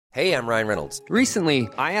Hey, I'm Ryan Reynolds. Recently,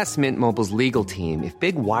 I asked Mint Mobile's legal team if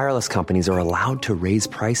big wireless companies are allowed to raise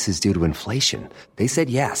prices due to inflation. They said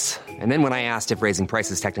yes. And then when I asked if raising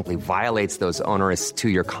prices technically violates those onerous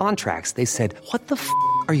two-year contracts, they said, "What the f***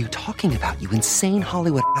 are you talking about, you insane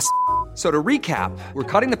Hollywood ass?" So to recap, we're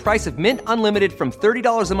cutting the price of Mint Unlimited from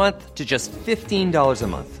 $30 a month to just $15 a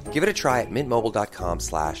month. Give it a try at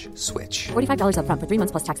mintmobile.com/switch. $45 up front for 3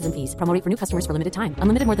 months plus taxes and fees. Promo rate for new customers for limited time.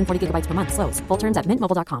 Unlimited more than 40 gigabytes per month. Slows full terms at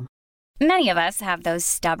mintmobile.com. Many of us have those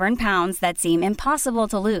stubborn pounds that seem impossible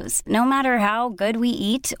to lose, no matter how good we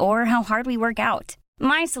eat or how hard we work out.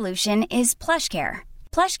 My solution is PlushCare.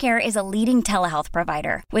 PlushCare is a leading telehealth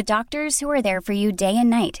provider with doctors who are there for you day and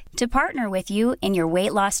night to partner with you in your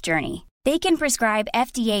weight loss journey. They can prescribe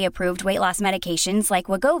FDA-approved weight loss medications like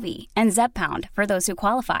Wegovy and Zepbound for those who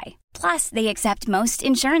qualify. Plus, they accept most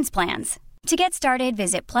insurance plans. To get started,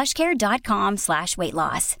 visit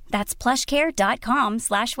plushcare.com/weightloss. That's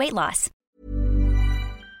plushcare.com/weightloss.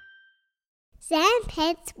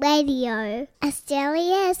 Sandpets Radio,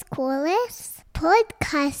 Australia's coolest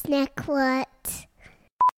podcast network.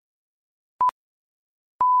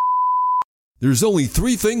 There's only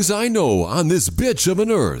three things I know on this bitch of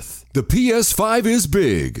an earth. The PS5 is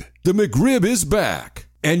big, the McRib is back,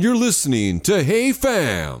 and you're listening to Hey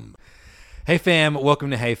Fam. Hey fam, welcome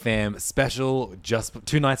to Hey Fam, special just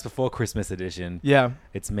 2 nights before Christmas edition. Yeah.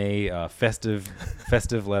 It's me, Festive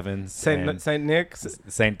Levins. Saint Nick?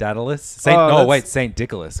 Saint Daedalus. Saint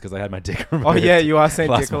Dicholas, because I had my dick removed. Oh yeah, you are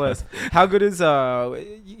Saint Dicholas. Month. How good is,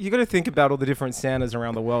 you got to think about all the different Santas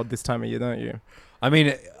around the world this time of year, don't you? I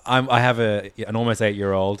mean, I have an almost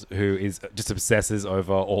 8-year-old who is just obsesses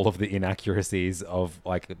over all of the inaccuracies of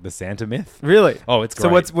like the Santa myth. Really? Oh, it's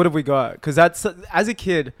great. So what have we got? Because that's, as a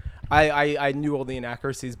kid, I knew all the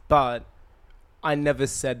inaccuracies, but I never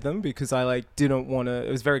said them because I didn't want to.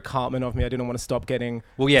 It was very Cartman of me. I didn't want to stop getting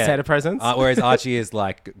Santa presents. Whereas Archie is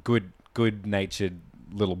like good-natured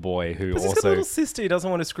little boy who also. He's got a little sister. He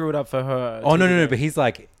doesn't want to screw it up for her. Oh no! But he's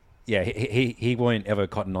like, yeah, he won't ever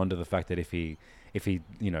cotton on to the fact that if he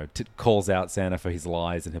calls out Santa for his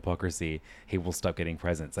lies and hypocrisy, he will stop getting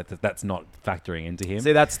presents. That's not factoring into him.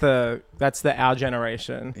 See, that's the our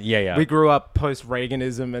generation. Yeah. We grew up post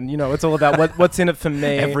Reaganism, and it's all about what's in it for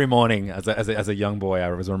me. Every morning, as a young boy, I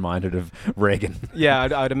was reminded of Reagan. Yeah,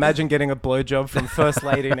 I'd imagine getting a blowjob from First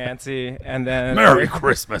Lady Nancy, and then Merry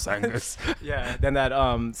Christmas, Angus. Yeah, then that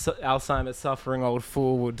Alzheimer's suffering old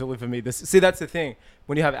fool would deliver me this. See, that's the thing.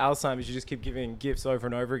 When you have Alzheimer's, you just keep giving gifts over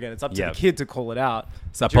and over again. It's up to the kid to call it out.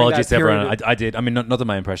 So apologies to everyone. I did. I mean, not that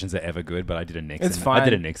my impressions are ever good, but I did a Nixon. It's fine. I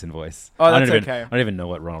did a Nixon voice. Oh, that's okay. I don't even know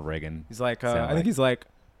what Ronald Reagan. He's like, I think he's like,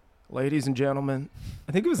 ladies and gentlemen.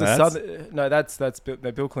 I think it was a southern. No, that's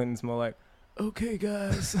Bill Clinton's more like, okay,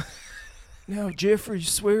 guys. Now, Jeffrey,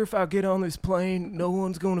 swear if I get on this plane, no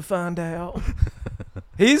one's going to find out.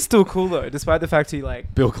 He's still cool though, despite the fact he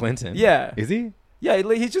Bill Clinton. Yeah. Is he? Yeah, he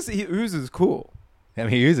oozes cool. I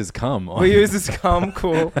mean, he uses cum. He uses cum,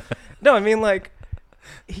 cool. No, I mean, I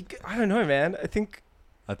don't know, man. I think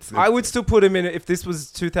I would still put him in, if this was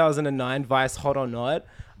 2009, Vice Hot or Not,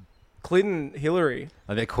 Clinton, Hillary.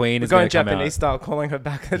 I think Queen is going to come Japanese out. style, calling her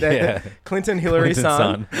back there. Yeah. Clinton, Hillary,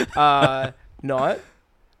 Clinton son. Not.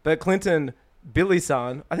 But Clinton, Billy,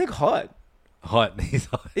 son. I think hot. He's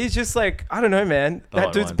hot. He's just I don't know, man.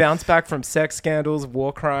 That dude's bounced back from sex scandals,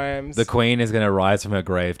 war crimes. The Queen is going to rise from her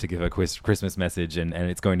grave to give a Christmas message, and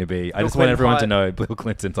it's going to be. I just want everyone to know Bill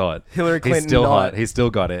Clinton's hot. Hillary Clinton He's still not. hot. He's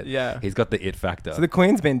still got it. Yeah. He's got the it factor. So the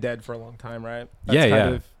Queen's been dead for a long time, right? That's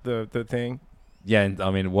kind of the thing. Yeah, and I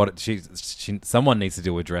mean, someone needs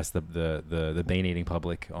to address the bean eating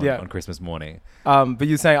public on Christmas morning. But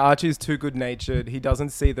you say Archie's too good natured. He doesn't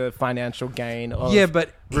see the financial gain of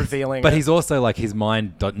revealing. But he's also his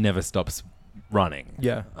mind never stops running.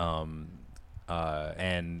 Yeah.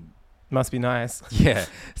 And must be nice. Yeah.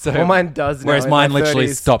 So well, mine does. Whereas now, mine literally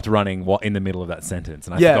 30s. Stopped running in the middle of that sentence,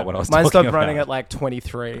 and I forgot what I was talking about. Mine stopped running at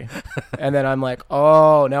 23, and then I'm like,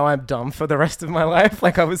 oh, now I'm dumb for the rest of my life.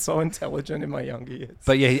 I was so intelligent in my younger years.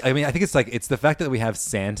 But yeah, I mean, I think it's the fact that we have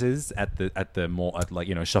Santas at the mall, at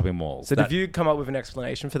shopping malls. So have you come up with an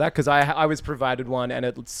explanation for that? Because I was provided one, and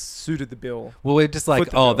it suited the bill. Well, we're just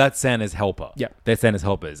bill. That's Santa's helper. Yeah, they're Santa's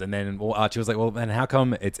helpers. And then Archie was like, well, then how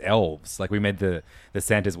come it's elves? We made the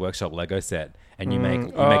Santa's workshop Lego set and you make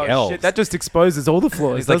elves. Shit, that just exposes all the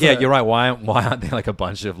flaws. He's like, doesn't yeah, it? you're right. Why aren't there like a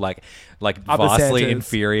bunch of like Other vastly Santas.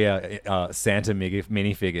 inferior Santa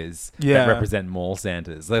minifigures Yeah. that represent mall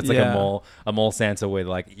Santas? That's like Yeah. a mall Santa with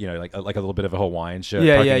like like a little bit of a Hawaiian shirt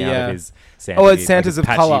Yeah, poking yeah, out yeah. of his Santa. Oh, it's beard, Santas like of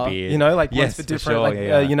his patchy color, beard. you know, like yes, ones for for different, sure, like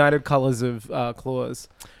yeah. united colors of claws.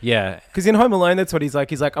 Yeah. Because in Home Alone, that's what he's like.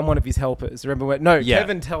 He's like, I'm one of his helpers. Remember when? No, Yeah.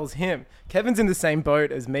 Kevin tells him. Kevin's in the same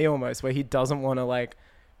boat as me almost, where he doesn't want to like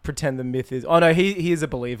pretend the myth is. Oh no, he is a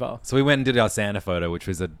believer. So we went and did our Santa photo, which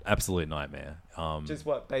was an absolute nightmare. Just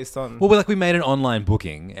what based on? Well, we made an online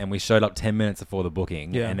booking, and we showed up 10 minutes before the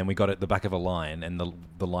booking, Yeah. and then we got at the back of a line, and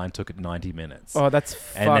the line took 90 minutes. Oh, that's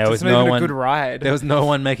And fucked. there was It's not no even one- a good ride. There was no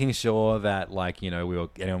one making sure that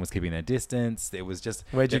anyone was keeping their distance. It was just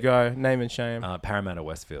Where'd you go? Name and shame. Paramount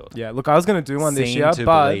Westfield. Yeah, look, I was gonna do one this Seem year, to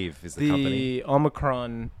but Believe is the company.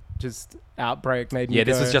 Omicron just outbreak made me Yeah,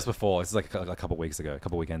 this go, was just before. This is like a couple weekends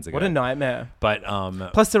ago. what a nightmare. But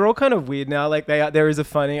Plus, they're all kind of weird now. Like there is a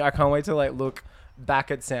funny. I can't wait to like look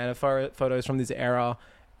back at Santa photos from this era.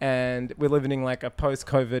 And we're living in like a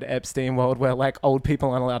post-COVID Epstein world where like old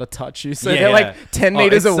people aren't allowed to touch you, so Yeah, they're yeah. like 10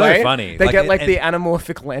 meters it's so away. funny. They Like, get like and- the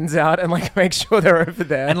anamorphic lens out and like make sure they're over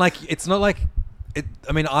there. and like it's not like it.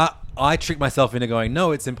 I mean, I trick myself into going,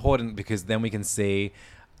 no, it's important because then we can see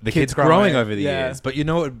the kids growing growing, over the yeah. years. But you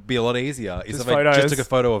know, it would be a lot easier is Just if I just photos. took a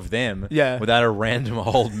photo of them, Yeah. without a random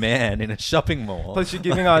old man in a shopping mall. Plus, you're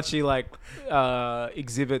giving Archie like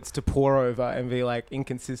exhibits to pour over and be like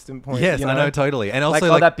inconsistent points. Yes, you I know totally, and also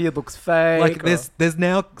like, oh, that beard looks fake. like or- there's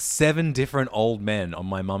now 7 different old men on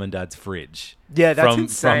my mum and dad's fridge. Yeah, that's from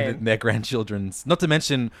insane. their grandchildren's. Not to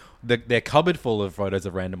mention their cupboard full of photos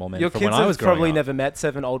of random old men Your from kids when I was have probably growing up. never met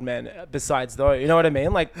 7 old men besides though. You know what I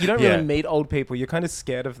mean? Like, you don't Yeah. really meet old people. You're kind of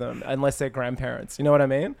scared of them unless they're grandparents. You know what I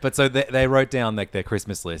mean? But so they wrote down like their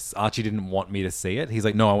Christmas lists. Archie didn't want me to see it. He's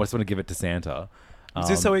like, no, I just want to give it to Santa. Is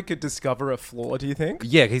this so he could discover a flaw, do you think?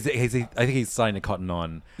 Yeah, I think he's starting to cotton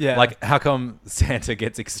on. Yeah. Like, how come Santa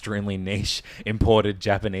gets extremely niche imported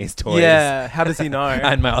Japanese toys? Yeah, how does he know?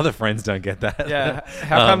 And my other friends don't get that. Yeah,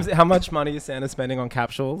 how much money is Santa spending on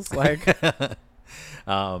capsules? Like,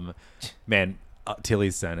 Man,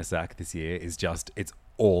 Tilly's Santa sack this year is it's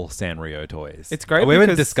all Sanrio toys. It's great We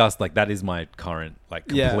haven't because- discussed like that is my current like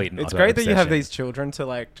yeah, complete. And it's utter great that you have obsession. these children to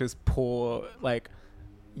like just pour like.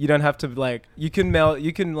 You don't have to like you can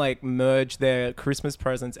like merge their Christmas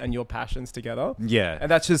presents and your passions together. Yeah. And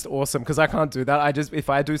that's just awesome because I can't do that. If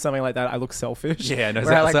I do something like that, I look selfish. Yeah, no,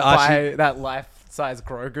 Where I like so buy Archie- that life-size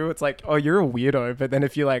Grogu. It's like, oh, you're a weirdo. But then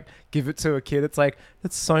if you like give it to a kid, it's like,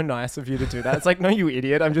 that's so nice of you to do that. It's like, no, you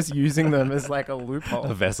idiot. I'm just using them as like a loophole.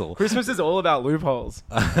 A vessel. Christmas is all about loopholes.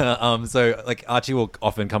 So like Archie will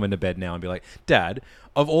often come into bed now and be like, Dad,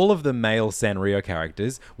 of all of the male Sanrio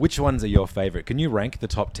characters, which ones are your favorite? Can you rank the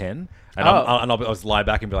top 10? And I'll just lie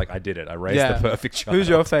back and be like, I did it. I raised the perfect child. Who's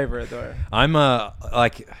your favorite though? I'm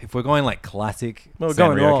like, if we're going like classic Well,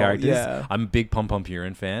 going Sanrio all, characters, yeah. I'm a big Pom Pom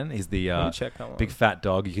Purin fan. He's the Let me check that one. big fat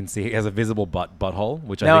dog. You can see he has a visible butthole,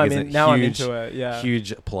 which Now I think I'm is now a I'm huge, into it, yeah.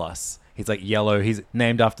 huge plus. He's like yellow. He's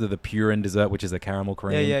named after the Purin dessert, which is a caramel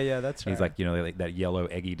cream. Yeah, that's right. He's like, like that yellow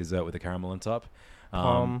eggy dessert with the caramel on top.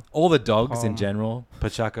 Pom, All the dogs in Pom. general,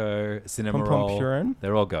 Pachaco, Cinnamon Pom Pom Roll, Purin?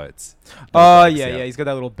 they're all goats. Oh Dogs, yeah. He's got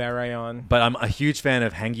that little beret on. But I'm a huge fan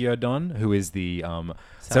of Hangyodon, who is the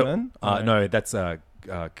Salmon? no, that's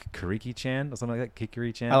Kariki-chan or something like that.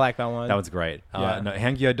 Kikiri-chan. I like that one. That one's great. Yeah. No,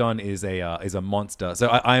 Hangyodon is a monster. So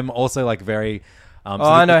I'm also like very.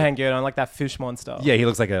 I know Hangyodon, like that fish monster. Yeah, he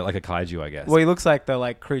looks like a kaiju, I guess. Well, he looks like the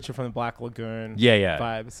like creature from the Black Lagoon. Yeah.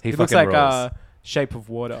 Vibes. He He looks fucking like rules. Shape of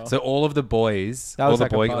Water. So all of the boys, That all was the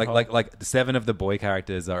like a boy, butthole. like 7 of the boy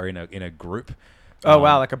characters are in a group. Oh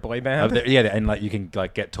wow, like a boy band. Yeah, and like you can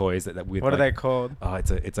like get toys that with. What are like, they called? Oh,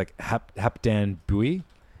 it's like Hapdan Bui,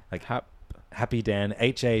 like Happy Dan,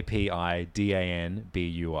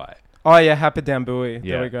 HAPIDANBUI. Oh yeah, Happy-Dan-Bui.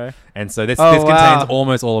 Yeah. There we go. And so this Oh, contains wow.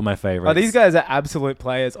 almost all of my favorites. Oh, these guys are absolute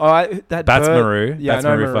players. Oh, that Bats bird- Maru. Yeah, Bats I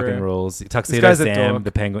know Maru fucking rules. Tuxedo guy's a Sam, dog.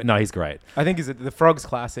 the penguin. No, he's great. I think the Frog's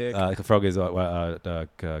classic. The frog is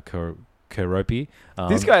Keropi.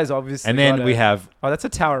 These guys obviously. And then got we it. have. Oh, that's a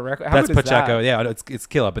tower record. How That's good is Pachaco. that? Yeah, I know, it's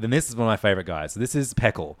killer. But then this is one of my favorite guys. So this is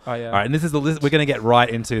Peckle. Oh, yeah. All right, and this is the list. We're going to get right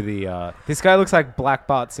into the. This guy looks like Black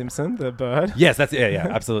Bart Simpson, the bird. Yes, that's yeah.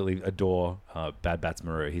 Absolutely adore Bad Bats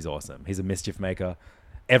Maru. He's awesome. He's a mischief maker.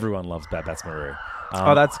 Everyone loves Bad Bats Maru.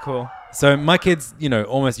 Oh, that's cool. So my kids,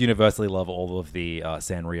 almost universally love all of the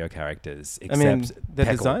Sanrio characters. I Except mean, they're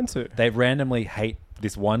Peckle. designed to. They randomly hate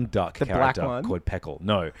this one duck The black character one? called Peckle.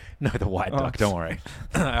 No, the white Oh. duck. Don't worry.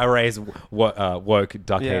 I raise woke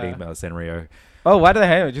duck hating Sanrio. Oh, why do they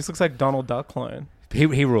hate him? It just looks like Donald Duck clone.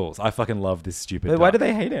 He rules. I fucking love this stupid. Why duck. do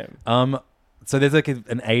they hate him? So there's like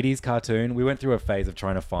an 80s cartoon. We went through a phase of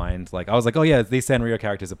trying to find, like, I was like, oh yeah, these Sanrio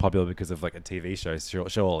characters are popular because of like a TV show,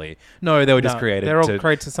 surely. No, they were just created. They're all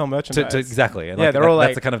created to sell merchandise. Exactly. And yeah, like, they're all that's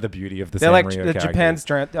like, the kind of the beauty of the they're Sanrio like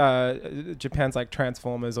characters. Japan's like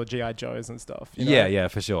Transformers or G.I. Joes and stuff. You know? Yeah,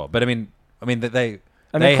 for sure. But I mean, they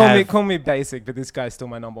call me basic, but this guy's still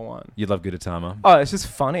my number one. You love Gudetama. Oh, it's just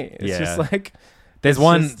funny. It's just like... There's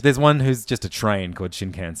one who's just a train called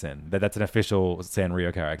Shinkansen. That's an official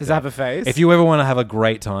Sanrio character. Does it have a face? If you ever want to have a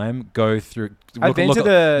great time, go through... Look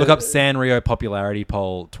up Sanrio popularity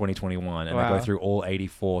poll 2021 and I go through all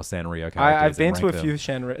 84 Sanrio characters. I've been to a few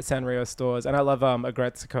Sanrio stores and I love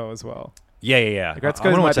Agretsuko as well. Yeah.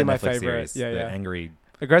 Agretsuko might be my favorite. Series, the angry...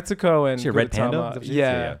 Agretsuko and Red Panda?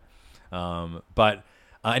 Yeah. But...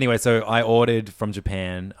 anyway, so I ordered from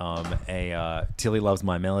Japan a Tilly Loves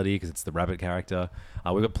My Melody because it's the rabbit character.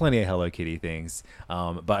 We've got plenty of Hello Kitty things,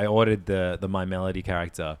 but I ordered the My Melody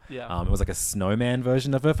character. Yeah. It was like a snowman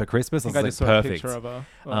version of her for Christmas. I think I just saw a picture of her.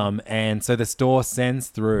 And so the store sends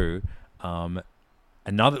through another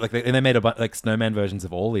and they made like snowman versions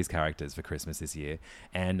of all these characters for Christmas this year,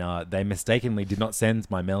 and they mistakenly did not send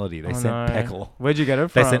My Melody. They sent Peckle. Where'd you get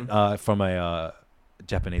it from? They sent from a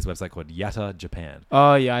Japanese website called Yatta Japan.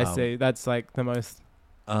 Oh yeah, I see. That's like the most.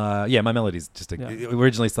 My Melody's just it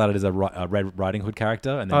originally started as a Red Riding Hood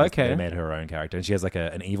character, and then they made her own character, and she has like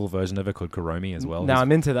an evil version of her called Kuromi as well. Now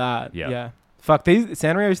I'm into that. Yeah. Fuck, these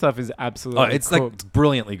Sanrio stuff is absolutely. It's cooked. Like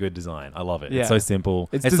brilliantly good design. I love it. Yeah. It's so simple.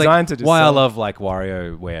 It's designed like to just. Why I love like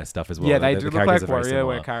WarioWare stuff as well. Yeah, they do look like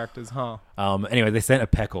WarioWare characters, huh? Anyway, they sent a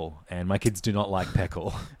Peckle, and my kids do not like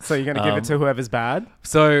Peckle. So you're gonna give it to whoever's bad.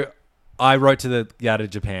 So. I wrote to the Yatta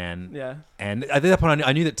Japan. Yeah. And at that point,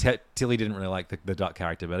 I knew that Tilly didn't really like the duck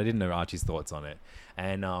character, but I didn't know Archie's thoughts on it.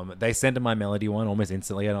 And they sent My Melody one almost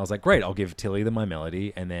instantly, and I was like, great, I'll give Tilly the My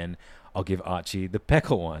Melody, and then I'll give Archie the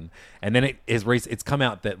Peckle one. And then it's come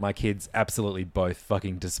out that my kids absolutely both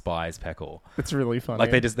fucking despise Peckle. It's really funny.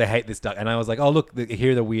 Like they hate this duck. And I was like, oh look,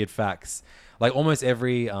 here are the weird facts. Like almost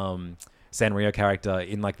every Sanrio character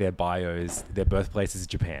in like their bios, their birthplace is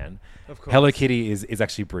Japan. Of course. Hello Kitty is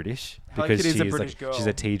actually British because she's a British girl. She's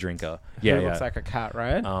a tea drinker. Who looks like a cat,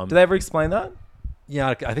 right? Do they ever explain that? Yeah,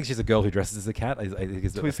 I think she's a girl who dresses as a cat. I think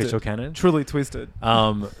is the official canon. Truly twisted.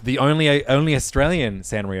 The only Australian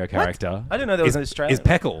Sanrio character. What? I didn't know there was an Australian. Is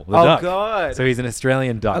Peckle the duck. Oh god! So he's an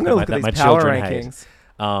Australian duck I'm gonna look at that my these power children rankings.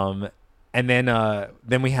 hate. And then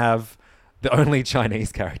we have. The only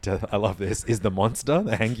Chinese character, I love this, is the monster,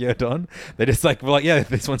 the Hangyodon. They're just like, we're like, yeah,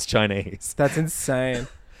 this one's Chinese. That's insane.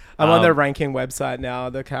 I'm on their ranking website now,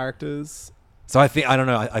 the characters. So I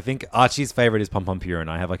think Archie's favorite is Pom Pom Purin.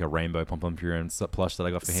 I have like a rainbow Pom Pom Purin plush that I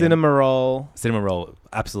got for him. Cinema Roll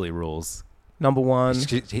absolutely rules. Number one.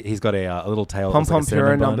 He's got a little tail. Pom Pom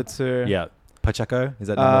Purin number two. Yeah. Pachaco, is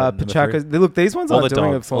that number Pachaco. three? Look, these ones aren't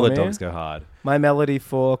doing it for me. All the dogs go hard. My Melody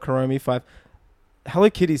 4, Kuromi 5. Hello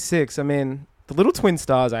Kitty 6. I mean, the little twin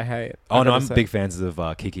stars I hate. Oh no, I'm big fans of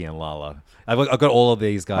Kiki and Lala. I've got all of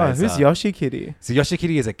these guys. Oh, who's Yoshi Kitty? So Yoshi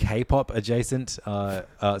Kitty is a K-pop adjacent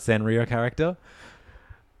Sanrio character.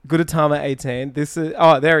 Gudetama 18.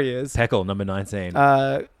 There he is. Peckle number 19.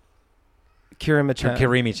 Kirimi-chan.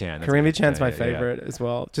 Kirimi-chan. Kirimi-chan's my favorite as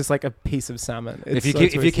well. Just like a piece of salmon. If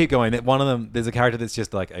you keep going, one of them, there's a character that's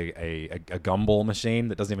just like a gumball machine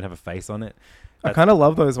that doesn't even have a face on it. I kind of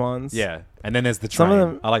love those ones. Yeah. And then there's the train. Some of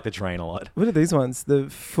them, I like the train a lot. What are these ones? The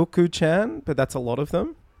Fuku-chan, but that's a lot of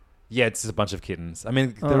them. Yeah, it's just a bunch of kittens. I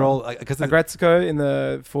mean, they're all... Agretsuko in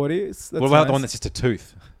the 40s. What about the one that's just a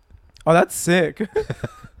tooth? Oh, that's sick.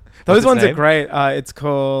 Those ones are great. It's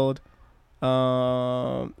called...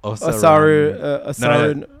 Osaru.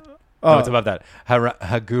 No, it's above that.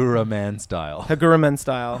 Hagura Man style. Hagura Man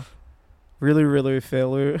style. Really, really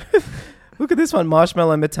felu. Look at this one.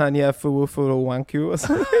 Marshmallow Metania Fuwu Furu Wanku or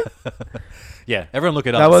something. Yeah, everyone look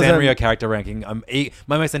it up. Sanrio character ranking.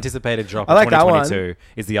 My most anticipated drop of 2022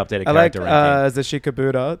 is the updated character ranking. I like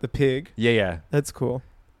Zashikabuda, the pig. Yeah. That's cool.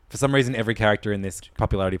 For some reason, every character in this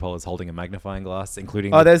popularity poll is holding a magnifying glass, including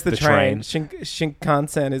there's the train.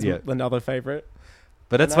 Shinkansen is another favorite.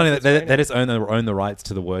 But that's funny that they just own the rights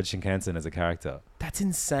to the word Shinkansen as a character. That's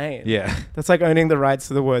insane. Yeah. That's like owning the rights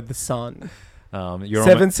to the word the sun.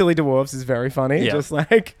 Seven Silly Dwarfs is very funny. Yeah. Just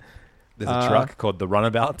like... There's a truck called the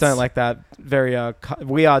Runabouts. Don't like that. Very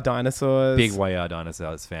We Are Dinosaurs. Big We Are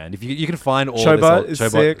Dinosaurs fan. If you can find all Showbot this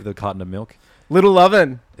is sick. The carton of milk. Little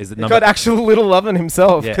Lovin'. Is it got actual Little Lovin'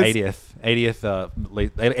 himself. Yeah,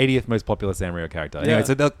 80th most popular Sanrio character. Anyway,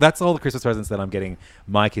 so that's all the Christmas presents that I'm getting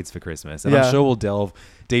my kids for Christmas. And I'm sure we'll delve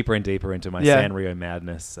deeper and deeper into my Sanrio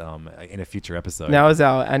madness in a future episode. Now is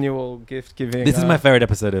our annual gift giving. This is my favorite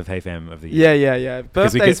episode of Hey Fam of the year. Yeah.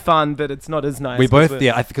 Birthday's fun, but it's not as nice. We both,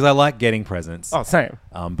 because I like getting presents. Oh, same.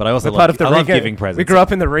 But I also I love giving presents. We grew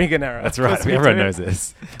up in the Reagan era. That's right. Everyone knows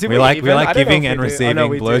this. We like giving and receiving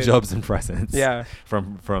blowjobs and presents. Yeah.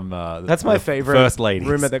 From that's my favorite first ladies.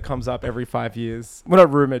 Rumor that comes up every 5 years. Well,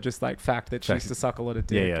 not rumor, just like fact that she used to suck a lot of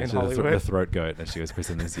dick in Hollywood. The throat goat that she was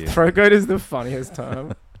christened this year. Throat goat is the funniest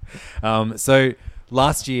term. So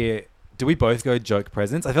last year, did we both go joke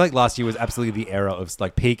presents? I feel like last year was absolutely the era of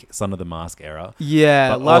like peak Son of the Mask era.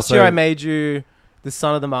 Yeah, but last year I made you the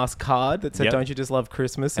Son of the Mask card that said, "Don't you just love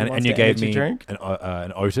Christmas?" And you gave me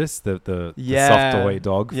an Otis, the soft toy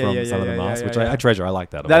dog from Son of the Mask, which I treasure. I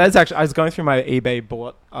like that. That is actually. I was going through my eBay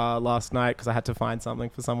bought last night because I had to find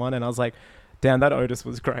something for someone, and I was like, "Damn, that Otis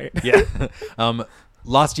was great." Yeah.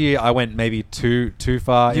 Last year I went maybe too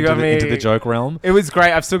far into the joke realm. It was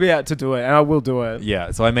great. I've still got to do it, and I will do it. Yeah,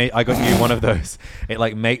 so I got you one of those. It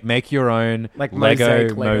like make your own like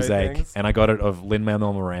Lego mosaic, and I got it of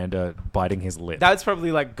Lin-Manuel Miranda biting his lip. That's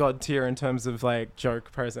probably like god tier in terms of like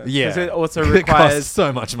joke presents. Yeah, because it also requires it costs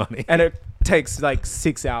so much money, and it takes like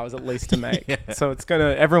 6 hours at least to make. So it's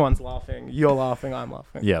everyone's laughing. You're laughing. I'm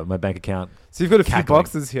laughing. Yeah, my bank account. So you've got a few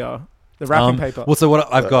boxes here. The wrapping paper. Well, so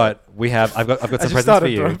what I've got some presents for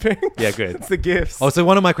you. Yeah, good. It's the gifts. Oh, so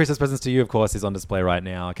one of my Christmas presents to you, of course, is on display right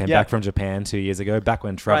now. I came back from Japan 2 years ago, back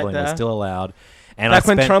when traveling was still allowed. And back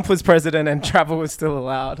when Trump was president and travel was still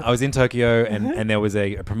allowed. I was in Tokyo and there was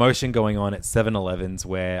a promotion going on at 7-Elevens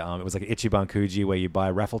where it was like Ichiban Kuji, where you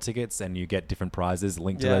buy raffle tickets and you get different prizes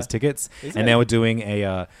linked to those tickets. They were doing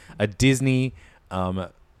a Disney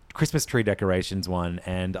Christmas tree decorations one,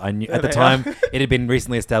 and I knew at the time it had been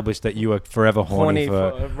recently established that you were forever horny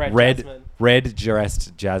for red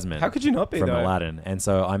dressed Jasmine. How could you not be from Aladdin? And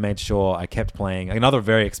so I made sure I kept playing another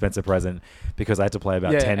very expensive present because I had to play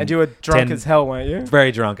about 10. And you were drunk as hell, weren't you?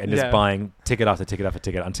 Very drunk and just buying ticket after ticket after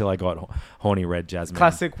ticket until I got horny red Jasmine.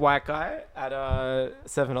 Classic white guy at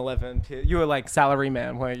 7-Eleven. You were like salary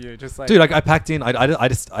man, weren't you? Just like, dude, like I packed in. I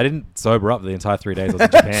didn't sober up the entire 3 days I was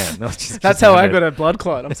in Japan. That's how I got a blood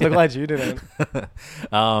clot. I'm so glad you didn't.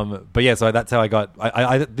 But yeah, so that's how I got.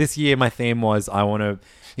 I this year my theme was I want to.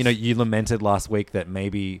 You lamented last week that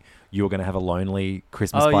maybe you were going to have a lonely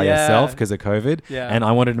Christmas by yourself because of COVID. Yeah. And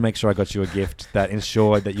I wanted to make sure I got you a gift that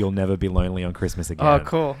ensured that you'll never be lonely on Christmas again. Oh,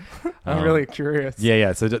 cool. I'm really curious.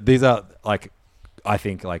 Yeah. So these are I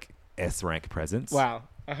think S rank presents. Wow.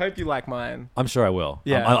 I hope you like mine. I'm sure I will.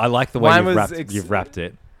 Yeah. I like the way you've wrapped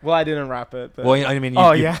it. Well, I didn't wrap it. But well, I mean,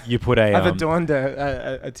 you put a... I've adorned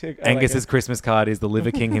a tick. Angus's Christmas card is the Liver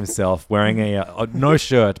King himself wearing a no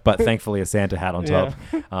shirt, but thankfully a Santa hat on top.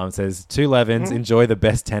 Says, 2 Levens, enjoy the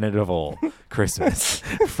best tenant of all, Christmas,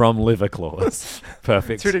 from Liver Claus.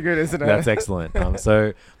 Perfect. It's pretty good, isn't it? That's excellent.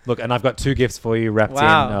 So, look, and I've got 2 gifts for you wrapped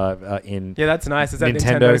in... Yeah, that's nice. Is that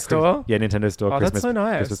Nintendo Store? Yeah, Nintendo Store Christmas, that's so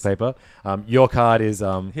nice. Christmas paper. Your card is...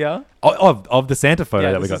 Here? Of the Santa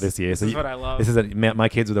photo that we got this year. This is what I love. This is my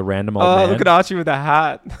kids with a random old man. Oh, look at Archie with a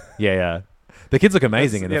hat. Yeah. The kids look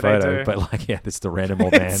amazing in the photo, but this is the random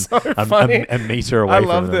old man so funny. A meter away from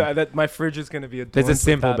them. I love that my fridge is going to be adorned. There's a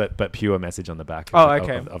simple but pure message on the back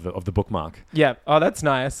of the bookmark. Yeah. Oh, that's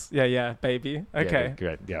nice. Yeah. Baby. Okay. Yeah,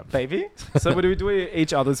 great. Yeah. Baby. So what do we do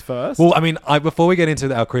each other's first? Well, I mean, before we get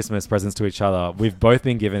into our Christmas presents to each other, we've both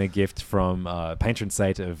been given a gift from patron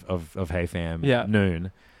saint of Hey Fam,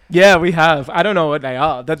 Noon. Yeah, we have. I don't know what they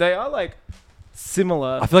are. That they are like...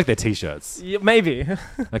 similar. I feel like they're t-shirts. Yeah, maybe.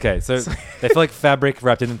 Okay, so they feel like fabric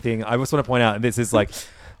wrapped in a thing. I just want to point out, this is like,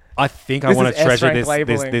 I think I want to treasure this wrapping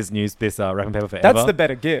paper forever. That's the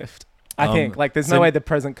better gift. I think there's no way the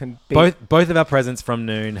present can be. Both of our presents from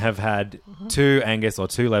Noon have had 2 Angus or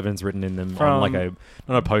 2 Levens written in them on like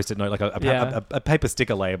not a post-it note, like a paper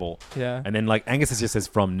sticker label. Yeah. And then Angus just says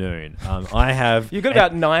from Noon. I have you got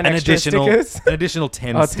about 9 extra stickers. An additional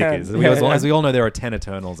 10 stickers. 10. As we all know, there are 10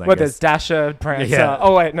 Eternals. Angus. Well, there's Dasher, Prancer. Yeah.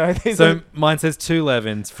 Oh wait, no. Mine says 2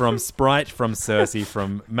 Levens from Sprite, from Cersei,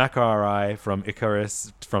 from Macarai, from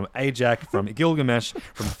Icarus, from Ajax, from Gilgamesh,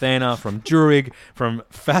 from Thana, from Jurig, from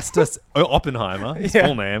Fastus Oppenheimer, his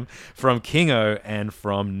full name, from Kingo, and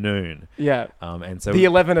from Noon. Yeah. And so the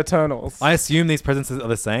 11 Eternals. I assume these presents are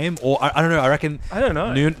the same, or I don't know. I don't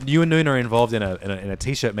know. You and Noon are involved in a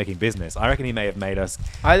t-shirt making business. I reckon he may have made us.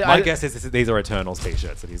 My guess is these are Eternals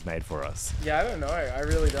t-shirts that he's made for us. Yeah, I don't know. I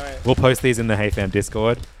really don't. We'll post these in the Hey Fam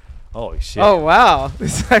Discord. Holy shit! Oh wow,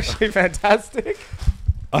 this is actually fantastic.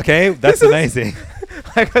 Okay, that's amazing.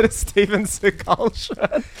 I got a Steven Seagal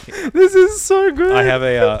shirt. This is so good. I have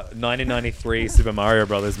a 1993 Super Mario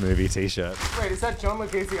Brothers movie T-shirt. Wait, is that John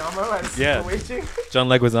Leguizamo as Yeah. Luigi? John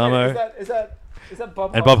Leguizamo Is that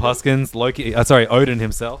Bob? and Bob Hoskins, Loki. Odin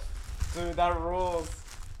himself. Dude, that rules.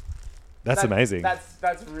 That's amazing.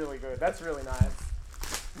 That's really good. That's really nice.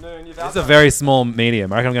 Noon, you've It's a very small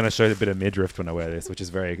medium. I reckon I'm going to show a bit of midriff when I wear this, which is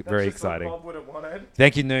very That's just exciting. What Bob would have wanted.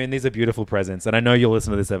 Thank you, Noon. These are beautiful presents, and I know you'll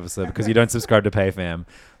listen to this episode because you don't subscribe to PayFam.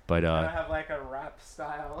 But I have like a rap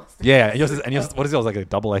style. yeah, and yours, what is yours, like a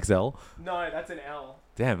double XL? No, that's an L.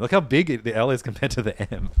 Damn, look how big the L is compared to the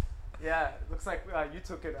M. Yeah, it looks like you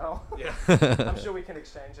took an L. Yeah. I'm sure we can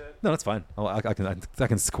exchange it. No, that's fine. I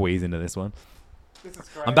can squeeze into this one. This is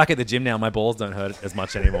great. I'm back at the gym now. My balls don't hurt as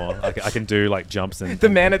much anymore. I can do like jumps and. The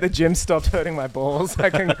man at the gym stopped hurting my balls.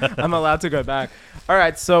 I'm allowed to go back. All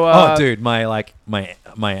right, so. Oh, dude, my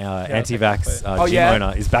anti-vax gym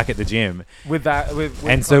owner is back at the gym. With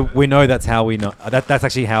and so we know that's how we know. That's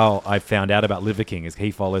actually how I found out about Liver King. Is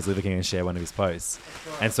he follows Liver King and share one of his posts.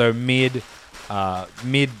 And so mid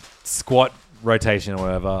squat rotation or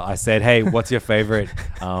whatever, I said, "Hey, what's your favorite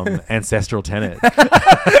ancestral tenet?"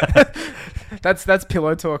 That's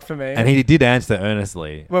pillow talk for me. And he did answer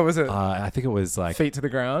earnestly. What was it? I think it was like feet to the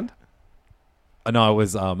ground. No, it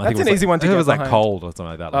was. I think it was an easy one to get it was like behind. cold or something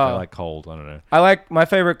like that. I like cold. I don't know. I like my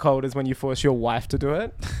favorite cold is when you force your wife to do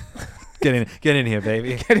it. Get in here,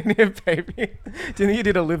 baby. Get in here, baby. Do you think you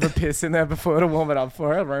did a liver piss in there before to warm it up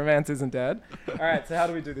for her? Romance isn't dead. All right, so how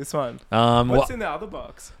do we do this one? What's in the other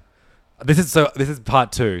box? This is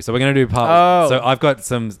part 2. So we're going to do part. So I've got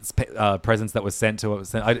some presents that was sent to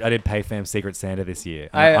us. I did PayFam Secret Santa this year.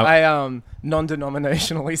 I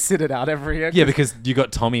non-denominationally sit it out every year. Yeah, because you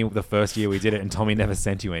got Tommy the first year we did it, and Tommy never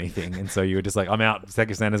sent you anything, and so you were just like, "I'm out.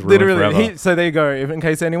 Secret Santa's ruined forever." So there you go. If, in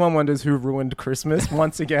case anyone wonders who ruined Christmas,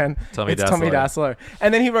 once again, Tommy Daslow.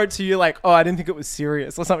 And then he wrote to you like, "Oh, I didn't think it was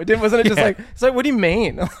serious" or something. Wasn't it just like? It's like, what do you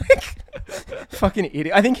mean? Like, fucking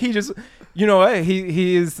idiot. I think he just, you know what?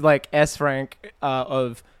 He is like S rank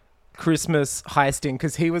of Christmas heisting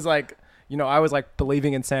because he was like. You know, I was like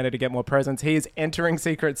believing in Santa to get more presents. He is entering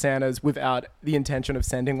Secret Santas without the intention of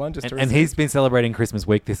sending one. And he's been celebrating Christmas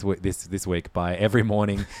week this week by every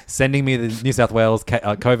morning sending me the New South Wales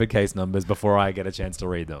COVID case numbers before I get a chance to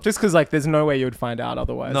read them. Just because like there's no way you would find out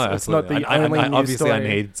otherwise. No, it's not the only news obviously story. I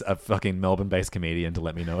need a fucking Melbourne-based comedian to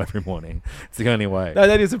let me know every morning. It's the only way. No,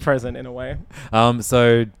 that is a present in a way.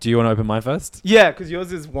 So do you want to open mine first? Yeah, because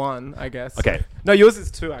yours is 1, I guess. Okay. No, yours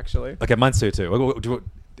is 2 actually. Okay, mine's 2 too.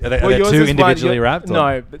 Are they 2 individually wrapped?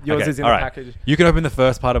 No, but yours is in the package. You can open the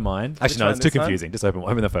first part of mine. Actually, no, it's too confusing. Just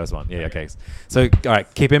open the first one. Yeah, okay. So, all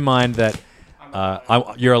right, keep in mind that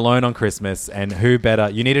you're alone on Christmas, and who better?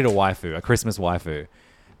 You needed a waifu, a Christmas waifu.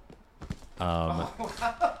 A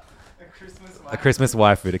Christmas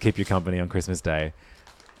waifu to keep you company on Christmas Day.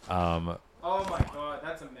 Oh my god,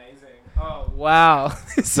 that's amazing. Oh, wow.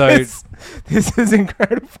 This is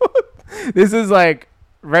incredible. This is like...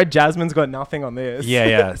 Red Jasmine's got nothing on this.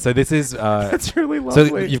 Yeah. So this is that's really lovely.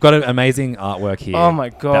 So you've got an amazing artwork here. Oh my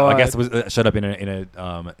god! That I guess was showed up in a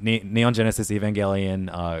Neon Genesis Evangelion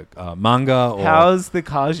manga or how's the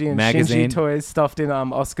Kaji and magazine. Shinji toys stuffed in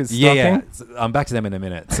Oscar's stocking? Yeah. So I'm back to them in a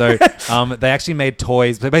minute. So they actually made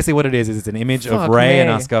toys. But basically, what it is it's an image of Rey and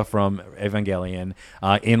Asuka from Evangelion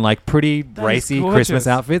in like pretty racy Christmas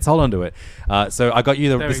outfits. Hold on to it. So I got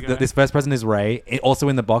you this first present is Rey. Also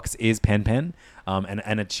in the box is Pen.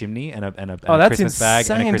 And a chimney and a Christmas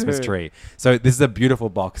bag and a Christmas tree. So this is a beautiful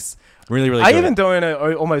box. Really, really good. I even don't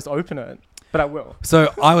almost open it, but I will.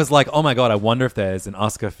 So I was like, oh my God, I wonder if there's an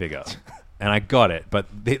Oscar figure. And I got it. But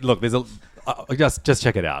look, there's a... just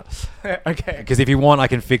check it out. Okay. Because if you want, I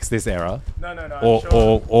can fix this error.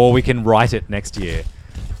 No. Or we can write it next year.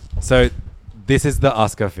 So... This is the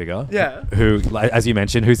Asuka figure. Yeah. Who, as you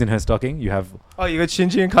mentioned, who's in her stocking? You have... Oh, you got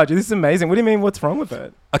Shinji and Kaji. This is amazing. What do you mean, what's wrong with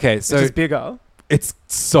it? Okay, so... It's just bigger. It's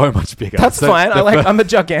so much bigger. That's fine. I'm a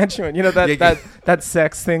gigantuan. You know that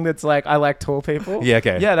sex thing that's like I like tall people. Yeah,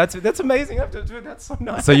 okay. Yeah, that's amazing. That's so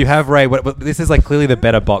nice. So you have Rey. But this is like clearly the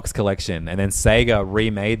better box collection, and then Sega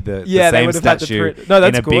remade the same statue.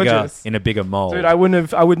 In a bigger mold. Dude, I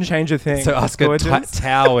wouldn't change a thing. So Asuka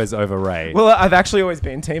towers over Rey. Well, I've actually always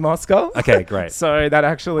been Team Oscar. Okay, great. So that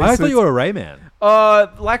actually. I thought you were a Rey man.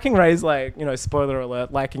 Liking Rey's like, spoiler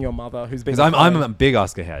alert, liking your mother who's been... Because I'm a big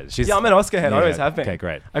Oscar head. I'm an Oscar head. I always have been. Okay,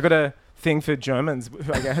 great. I got a thing for Germans,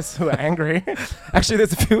 I guess, who are angry. Actually,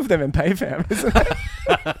 there's a few of them in PayFam, isn't there?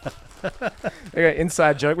 Okay,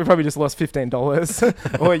 inside joke. We probably just lost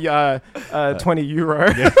 $15 or 20 euro.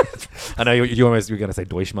 Yeah. I know you almost were going to say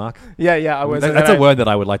Deutschmark. Yeah, I was. That's a word that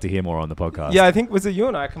I would like to hear more on the podcast. Yeah, I think was it you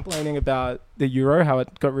and I complaining about the euro, how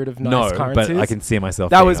it got rid of nice currencies? But I can see myself.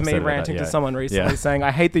 That was me ranting to someone recently Yeah. saying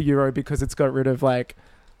I hate the euro because it's got rid of like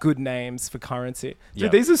good names for currency. Dude,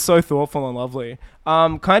 Yep. these are so thoughtful and lovely.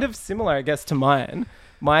 Kind of similar, I guess, to mine.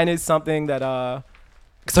 Mine is something that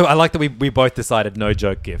So I like that we both decided no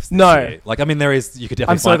joke gifts. This No. year. Like I mean, there is you could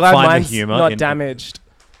I'm definitely so glad find mine's the humor. not in, damaged.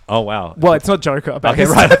 Oh wow. Well, it's not Joker. But Okay,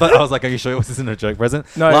 right. I was like, are you sure this isn't a joke present?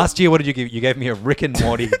 No. Last year, what did you give? You gave me a Rick and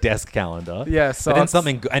Morty desk calendar. Yeah, But then socks.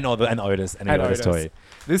 something and Otis and an Otis toy.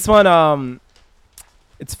 This one,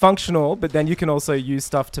 it's functional, but then you can also use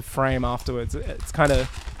stuff to frame afterwards. It's kind of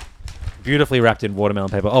Beautifully wrapped in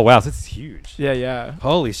watermelon paper. Oh wow, so this is huge. yeah.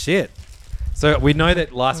 Holy shit. So we know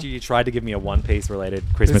that last year you tried to give me a One Piece related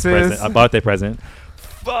Christmas This present, is- a birthday present.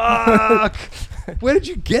 Fuck! Where did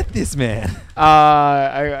you get this, man?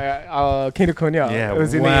 Kinokuniya. Yeah, It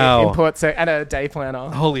was in wow. the import set and a day planner.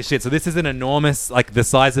 Holy shit! So this is an enormous, like the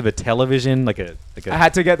size of a television, like a. I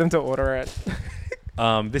had to get them to order it.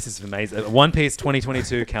 This is amazing. One Piece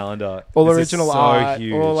 2022 calendar. All This is original so art,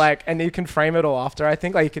 huge. or like, and you can frame it all after. I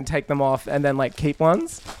think like you can take them off and then like keep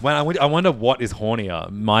ones. When I wonder what is hornier,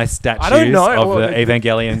 my statues don't know. of Well, the the-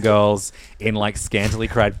 Evangelion girls in like scantily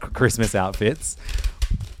clad Christmas outfits,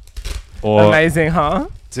 or Amazing, huh?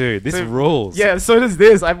 dude, this Dude, rules. Yeah, so does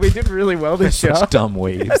this. We did really well this year. Such dumb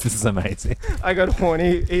weaves. This is amazing. I got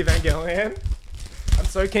horny Evangelion. I'm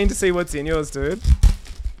so keen to see what's in yours, dude.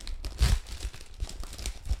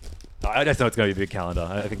 I just know it's going to be a big calendar.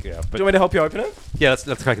 I think yeah. Do But you want me to help you open it? yeah, let's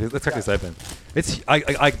crack this. Let's crack this open. It's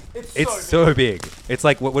It's so big. It's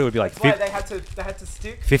like what would it be like? That's why they had to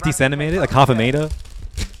stick 50 wrapping centimeters, paper. like half a Yeah. meter.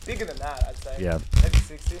 Bigger than that, I'd say. Yeah. Maybe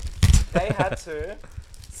 60. They had to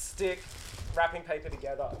stick wrapping paper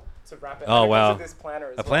together to wrap it. Oh And because wow. of this planner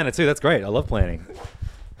as A well. planner too. That's great. I love planning.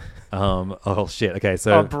 Oh shit. Okay,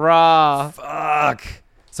 so Oh, brah. fuck.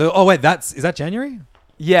 So oh wait, is that January?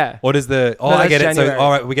 Yeah. What is the? Oh, No, I that's get it. January. So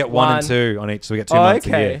all right, we get one and One. two on each. So we get 2 Oh, months a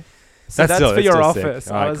okay. year. So that's for your still office.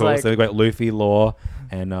 Sick. I All right, was cool. like- So we've got Luffy, Law,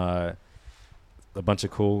 and a bunch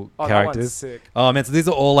of cool Oh, that one's characters. sick. Oh man, so these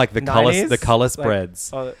are all like the 90s? color Like-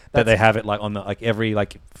 spreads Oh, that that's- they have it like on the like every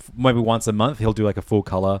like maybe once a month he'll do like a full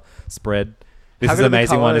color spread. This How is good an are the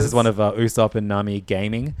amazing one. This is colours? one of Usopp and Nami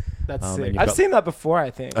gaming. That's and sick. you've I've got- seen that before, I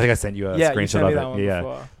think. I think I sent you a Yeah, you screenshot sent me of that it. one Yeah,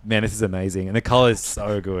 before. man, this is amazing, and the color is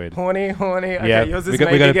so good. Horny. Okay, Yeah, yours is we got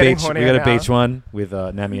maybe a getting beach. hornier We got a now. beach one with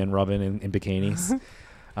Nami and Robin in bikinis.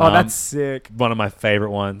 Oh, that's sick. One of my favorite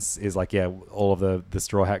ones is like all of the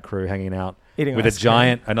Straw Hat crew hanging out Eating with a ice cream.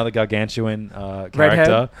 giant, another gargantuan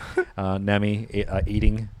character, Nami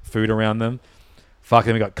eating food around them. Fuck,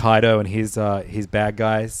 then we got Kaido and his bad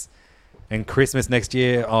guys. And Christmas next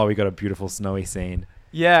year, we got a beautiful snowy scene.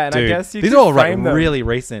 Yeah, and Dude, I guess you these could are all frame them. really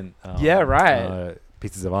recent. Yeah, right.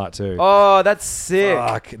 Pieces of art too. Oh, that's sick.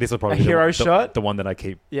 Fuck, this will probably A be hero shot? the one that I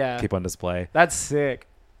keep on display. That's sick.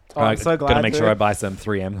 Oh, I'm so glad. Gotta make sure I dude. buy some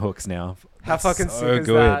 3M hooks now. How That's fucking so sick is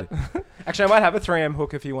good. that? Actually, I might have a 3M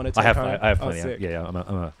hook if you want to take I have home. plenty. sick. Yeah, I'm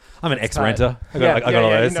an That's ex-renter. tight. I got all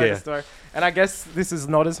those. You know Yeah. the story. And I guess this is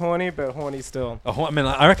not as horny, but horny still. I mean,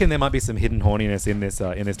 I reckon there might be some hidden horniness in this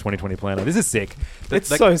 2020 planner. This is sick. It's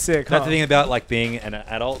so sick, That's huh? the thing about like being an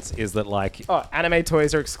adult is that like Oh, anime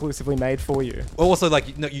toys are exclusively made for you. also like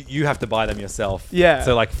you have to buy them yourself. Yeah.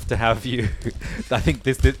 So like to have you, I think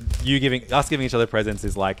us giving each other presents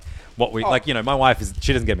is like what we like. You know, my wife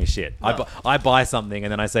she doesn't get me shit. No. I buy something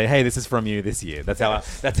and then I say, hey, this is from you this year. That's how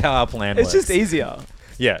our plan It's works. just easier.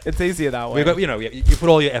 Yeah. It's easier that way. We've got, you put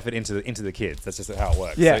all your effort into the kids. That's just how it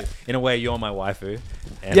works. Yeah. So in a way, you're my waifu.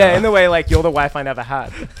 And, Yeah, in the way, like, you're the wife I never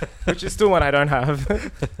had. Which is still one I don't have.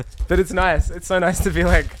 But it's nice. It's so nice to be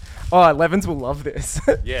like, oh, Levins will love this.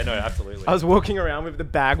 Yeah, no, absolutely. I was walking around with the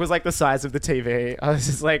bag was like the size of the TV. I was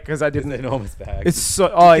just like, because I It's didn't. an enormous bag. It's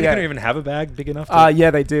so. Oh, You yeah. don't even have a bag big enough. To,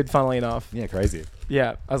 Yeah, they did, funnily enough. yeah, crazy.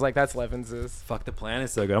 Yeah. I was like, that's Levins's. Fuck, the plan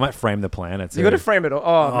is so good. I might frame the planner too. You got to frame it all.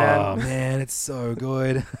 Oh, Oh man. man, it's so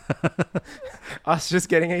good. Us just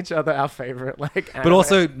getting each other our favorite, like, But anime.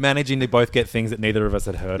 also managing to both get things that neither of us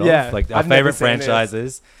had heard Yeah, of, like our I've never favorite seen this.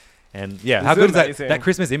 franchises. And yeah, This how is good is amazing. that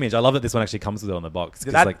Christmas image? I love that this one actually comes with it on the box.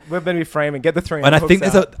 'Cause, that, like, we're going to be framing. Get the 3 and I think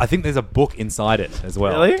hooks out. there's a book inside it as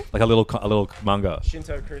well. Really? Like a little manga.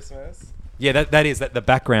 Shinto Christmas. Yeah, that is the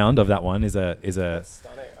background of that one is a That's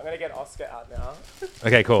stunning. I'm going to get Oscar out now.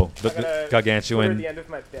 okay, cool. I'm gonna put her at Gargantuan. the end of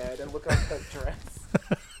my bed and look up her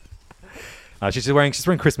dress. She's wearing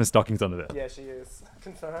Christmas stockings under there. Yeah, she is.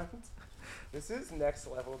 Confirmed. This is next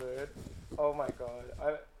level, dude. Oh my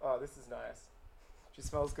god. Oh, this is nice. She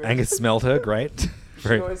smells good. Angus smelled her great. You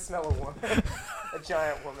should always smell a woman. A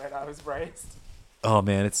giant woman. I was raised. Oh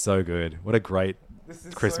man, it's so good. What a great This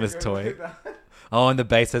is Christmas so good. toy. Look at that. Oh, and the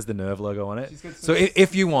base has the Nerve logo on it. She's got So some-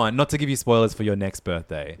 if you want, not to give you spoilers for your next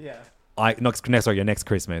birthday, Yeah. your next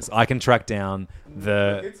Christmas, I can track down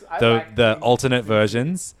the I the like the the alternate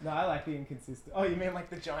versions. No, I like the inconsistent. Oh, you mean like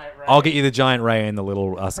the giant ray? I'll get you the giant Ray and the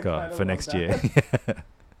little Usker kinda for love next that. year.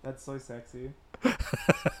 That's so sexy.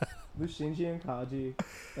 The Shinji and Kaji,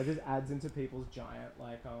 that just adds into people's giant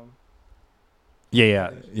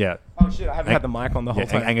Yeah. Oh shit! I haven't had the mic on the whole Yeah,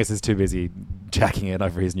 time. Angus is too busy jacking it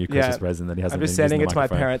over his new Christmas present that he hasn't. I'm been just using sending the it to my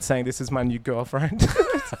microphone. parents saying this is my new girlfriend.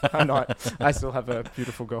 I'm not. I still have a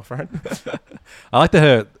beautiful girlfriend. I like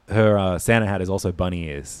that her Santa hat is also bunny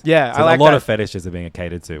ears. Yeah, So I like a lot that. of fetishes are being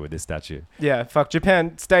catered to with this statue. Yeah, fuck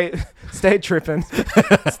Japan. Stay tripping.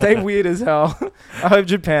 Stay weird as hell. I hope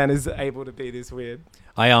Japan is able to be this weird.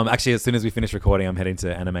 I actually, as soon as we finish recording, I'm heading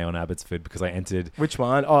to Anime on Abbotsford because I entered Which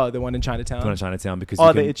one? Oh, the one in Chinatown. the one in Chinatown because Oh,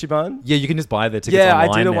 you the can, Ichiban. yeah, you can just buy the tickets Yeah, online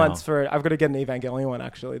I did it now. once for. I've got to get an Evangelion one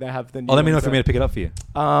actually. They have the new. Oh, let me know ones if you want me to pick it up for you.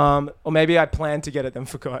 Or maybe I planned to get it then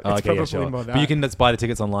forgot. Oh, It's okay, probably yeah, sure. more that. But you can just buy the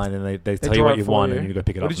tickets online and they tell you draw what it you've for won you. and you go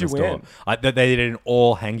pick it What up did from you the win? store. They did an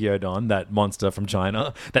all Hangyodon, that monster from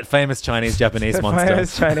China, that famous Chinese Japanese The monster.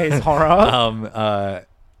 famous Chinese horror.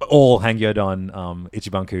 All Hangyodon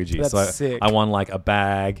Ichiban Kuji. That's So sick. I won like a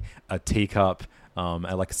bag, a teacup,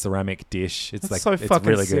 like a ceramic dish. It's That's like so it's fucking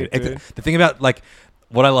really sick, good. dude. The thing about like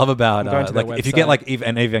what I love about I'm going to their like if you get website. like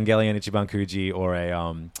an Evangelion Ichiban Kuji or a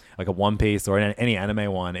like a One Piece or any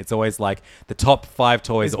anime one, it's always like the top 5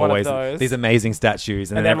 toys Is are one of always those. these amazing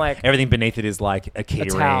statues, and, And then then, like, everything beneath it is like a key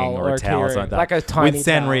towel ring or or a a towel or key something ring. Like a tiny With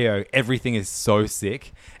towel. Sanrio, everything is so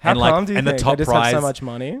sick. How and like come do you and think? the top They just prize have so much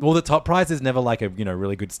money? Well, the top prize is never like a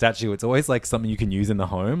really good statue. It's always like something you can use in the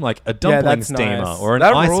home, like a dumpling that's steamer nice. or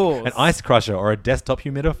That an rules. ice crusher or a desktop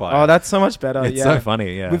humidifier. Oh, that's so much better. It's yeah. so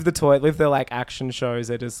funny, yeah. With the like action shows,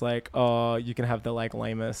 they're just like, oh, you can have the like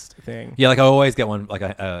lamest thing. Yeah, like I always get one. Like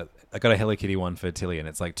I got a Hello Kitty one for Tilly, and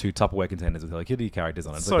it's like 2 Tupperware containers with Hello Kitty characters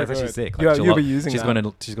on it. It's So like, that's actually good. sick. Yeah, she'll you'll be love- using she's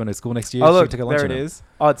that. She's going to school next year. Oh, She'll look, take a lunch there in it is.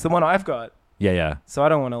 Oh, it's the one I've got. Yeah. So I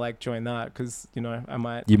don't want to like join that because I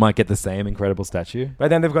might. You might get the same incredible statue. But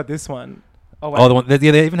then they've got this one. Oh, wait. Oh, the one.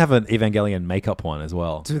 They even have an Evangelion makeup one as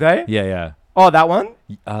well. Do they? Yeah. Oh, that one?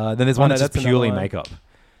 Then there's Oh, one no, that's just that's purely another one. makeup.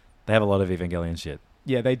 They have a lot of Evangelion shit.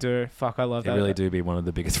 Yeah, they do. Fuck, I love They that. really do be one of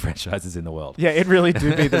the biggest franchises in the world. Yeah, it really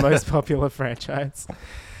do be the most popular franchise.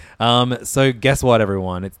 So guess what,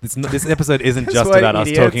 everyone? This episode isn't Guess just what, about us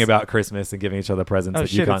idiots? talking about Christmas and giving each other presents Oh,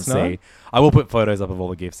 that you shit, can't it's not? see. I will put photos up of all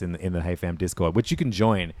the gifts in the Hey Fam Discord, which you can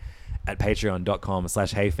join at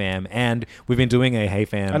patreon.com/HeyFam. And we've been doing a Hey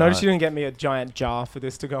Fam. I noticed you didn't get me a giant jar for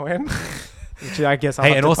this to go in. Which I guess I'll Hey,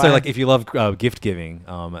 have and to also buy. like if you love gift giving,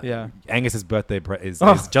 Yeah. Angus's birthday is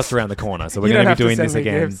Oh. just around the corner, so we're You going don't to be have to doing this send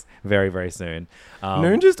me again gifts. very, very soon.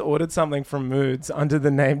 Noon just ordered something from Moods under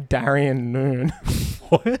the name Darian Noon.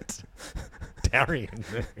 What? Darian.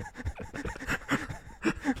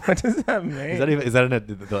 What does that mean? Is that the Is that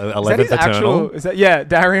 11th his Eternal? Yeah,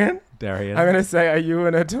 Darian? Darian. I'm going to say, are you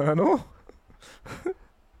an Eternal?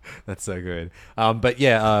 That's so good. But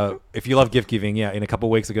yeah, if you love gift giving, in a couple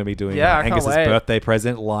of weeks we're going to be doing Yeah, I can't Angus's wait. birthday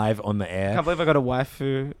present live on the I air. can't believe I got a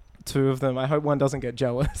waifu, 2 of them. I hope one doesn't get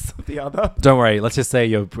jealous of the other. Don't worry. Let's just say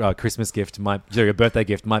your Christmas gift your birthday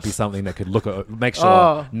gift might be something that could make sure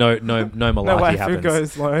Oh. no No malarkey waifu happens.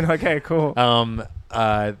 goes lone. Okay, cool.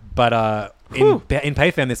 In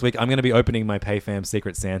PayFam this week, I'm going to be opening my PayFam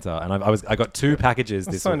Secret Santa, and I got 2 packages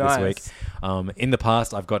That's this so nice. week. In the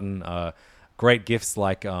past, I've gotten great gifts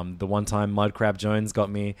like the one time Mudcrab Jones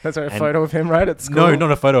got me. That's a and- photo of him, right? At school. No,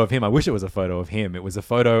 not a photo of him. I wish it was a photo of him. It was a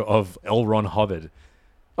photo of L. Ron Hubbard,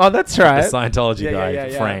 Oh, that's right. the Scientology Yeah, guy,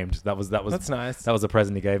 yeah. framed. That was That's nice. that was a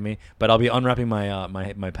present he gave me. But I'll be unwrapping my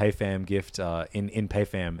my PayFam gift in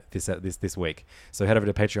PayFam this week. So head over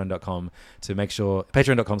to patreon.com to make sure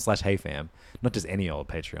patreon.com/HeyFam, not just any old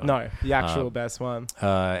Patreon. No, the actual best one.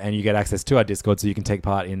 And you get access to our Discord, so you can take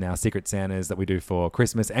part in our Secret Santas that we do for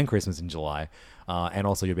Christmas and Christmas in July. And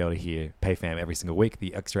also you'll be able to hear PayFam every single week,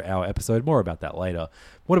 the extra hour episode. More about that later.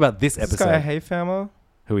 What about this Is this episode? guy a Hey Famer?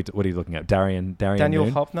 What are you looking at? Daniel Daniel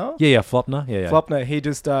Noon? Hopner? Yeah, Flopner. Yeah. Flopner, he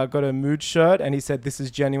just got a Mood shirt and he said this is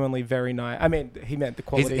genuinely very nice. I mean, he meant the He's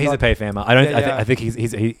quality. a not- PayFamer. I don't. Yeah, I think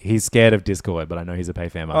he's scared of Discord, but I know he's a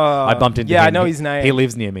PayFamer. Oh, I bumped into yeah, him. I know his name. He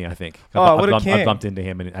lives near me, I think. Oh, what a I king. bumped into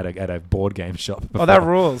him at a board game shop. Oh, that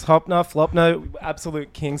before. rules. Hopner, Flopner,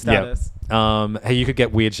 absolute king status. Hey, you could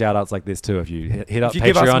get weird shout outs like this too if you hit up If you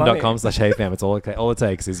give us money. patreon.com/HeyFam. It's all it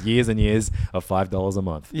takes is years and years of $5 a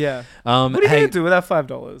month. Yeah. What are you hey, going to do with that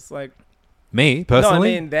 $5? Like, Me,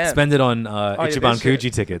 personally? No, I mean them. Spend it on yeah, Ichiban they should.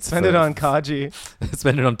 Kuji tickets. Spend it on Kaji.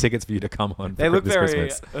 Spend it on tickets for you to come on They for look this very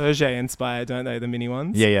Christmas. Hergé inspired, don't they? The mini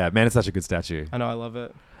ones. Yeah. Man, it's such a good statue. I know, I love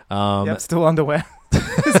it. Yep, Still underwear.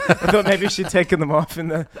 I thought maybe she'd taken them off in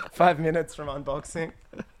the 5 minutes from unboxing.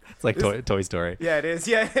 It's like Toy Story. Yeah, it is.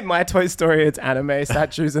 Yeah, in my Toy Story, it's anime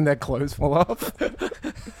statues and their clothes fall off.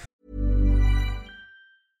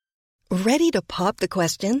 Ready to pop the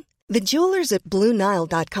question? The jewelers at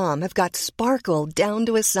BlueNile.com have got sparkle down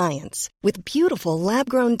to a science with beautiful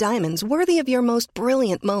lab-grown diamonds worthy of your most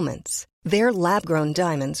brilliant moments. Their lab-grown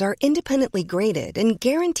diamonds are independently graded and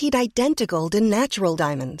guaranteed identical to natural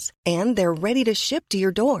diamonds, and they're ready to ship to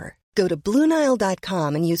your door. Go to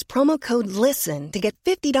BlueNile.com and use promo code LISTEN to get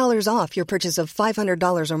 $50 off your purchase of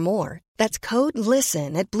 $500 or more. That's code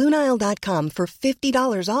LISTEN at BlueNile.com for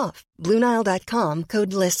 $50 off. BlueNile.com,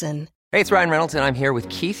 code LISTEN. Hey, it's Ryan Reynolds, and I'm here with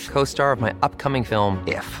Keith, co-star of my upcoming film,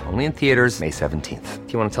 If, only in theaters May 17th.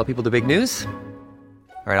 Do you want to tell people the big news?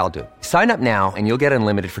 All right, I'll do it. Sign up now and you'll get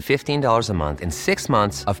unlimited for $15 a month and 6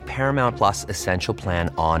 months of Paramount Plus Essential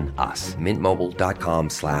Plan on us.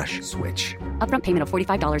 mintmobile.com/switch. Upfront payment of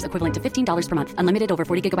 $45 equivalent to $15 per month. Unlimited over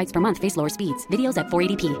 40 gigabytes per month. Face lower speeds. Videos at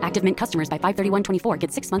 480p. Active Mint customers by 531.24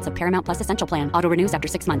 get 6 months of Paramount Plus Essential Plan. Auto renews after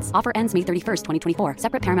 6 months. Offer ends May 31st, 2024.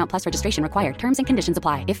 Separate Paramount Plus registration required. Terms and conditions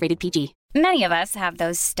apply if rated PG. Many of us have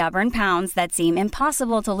those stubborn pounds that seem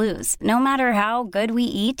impossible to lose, no matter how good we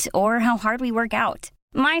eat or how hard we work out.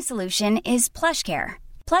 My solution is PlushCare.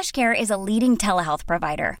 PlushCare is a leading telehealth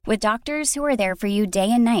provider with doctors who are there for you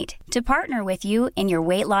day and night to partner with you in your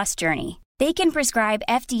weight loss journey. They can prescribe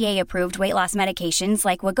FDA-approved weight loss medications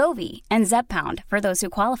like Wegovy and Zepbound for those who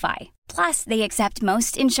qualify. Plus, they accept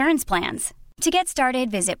most insurance plans. To get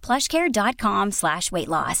started, visit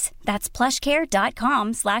plushcare.com/weightloss. That's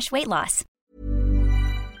plushcare.com/weightloss.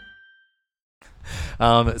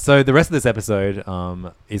 So the rest of this episode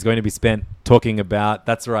is going to be spent talking about,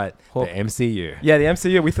 that's right, the MCU. Yeah, the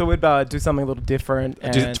MCU. We thought we'd do something a little different.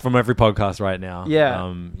 Just from every podcast right now.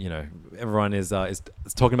 Yeah. Everyone is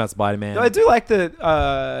talking about Spider-Man. I do like that,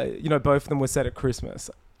 both of them were set at Christmas.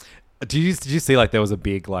 Did you see like there was a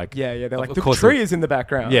big they're like the course tree is in the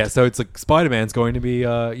background. Yeah, so it's like Spider-Man's going to be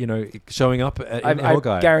showing up in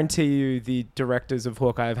Hawkeye. I guarantee you the directors of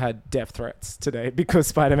Hawkeye have had death threats today because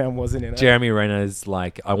Spider-Man wasn't in it. Jeremy Renner's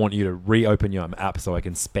like, I want you to reopen your app so I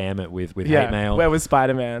can spam it with hate mail. Where was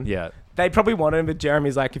Spider-Man? Yeah. They probably wanted him, but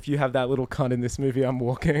Jeremy's like, if you have that little cunt in this movie, I'm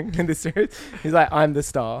walking in this series. He's like, I'm the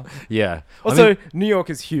star. Yeah. Also, New York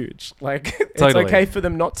is huge. Like, it's Totally. okay for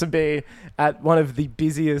them not to be at one of the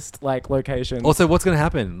busiest locations. Also, what's going to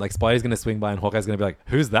happen? Like, Spidey's going to swing by and Hawkeye's going to be like,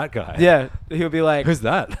 who's that guy? Yeah, he'll be like, Who's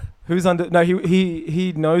that? Who's under? No,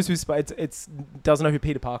 he knows who it's doesn't know who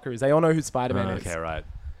Peter Parker is. They all know who Spider-Man is. Okay, right.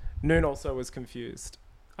 Noon also was confused.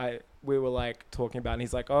 We were like talking about, it and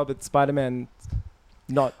he's like, oh, but Spider-Man.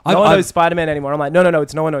 No one knows Spider-Man anymore. I'm like, no,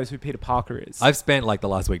 it's no one knows who Peter Parker is. I've spent like the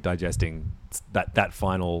last week digesting that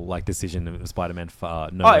final like decision of Spider-Man.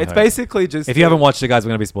 It's basically just. If you haven't watched it, guys, we're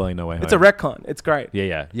going to be spoiling No Way Home. It's a retcon. It's great.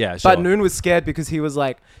 Yeah. Sure. But Noon was scared because he was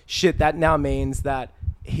like, shit. That now means that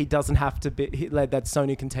he doesn't have to be that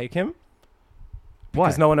Sony can take him. Why?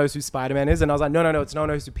 Because no one knows who Spider-Man is, and I was like, no, it's no one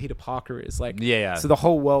knows who Peter Parker is. Like, yeah. So the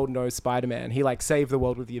whole world knows Spider-Man. He like saved the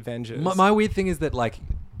world with the Avengers. My weird thing is that like.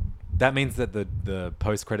 That means that the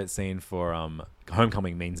post-credit scene for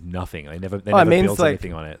Homecoming means nothing. They never build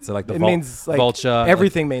anything on it. So like means like Vulture,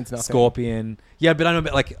 everything means nothing. Scorpion, yeah, but I don't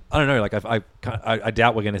know. Like I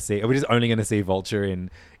doubt we're gonna see. Are we just only gonna see Vulture in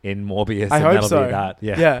Morbius? I and hope that'll so. Be that.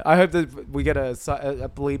 Yeah. I hope that we get a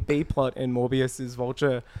B plot in Morbius's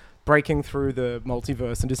Vulture breaking through the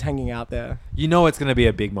multiverse and just hanging out there. You know, it's gonna be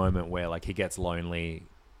a big moment where like he gets lonely.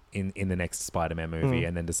 In the next Spider-Man movie,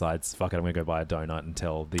 and then decides, fuck it, I'm gonna go buy a donut and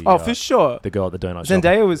tell the for sure the girl at the donut shop.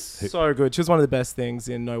 Zendaya was so good. She was one of the best things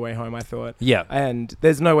in No Way Home, I thought. Yeah, and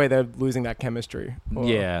there's no way they're losing that chemistry.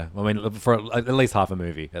 Yeah, I mean, for at least half a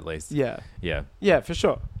movie, at least. Yeah, for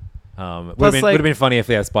sure. Would have been funny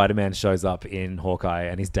if Spider-Man shows up in Hawkeye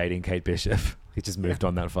and he's dating Kate Bishop. He just moved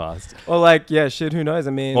on that fast. Or who knows?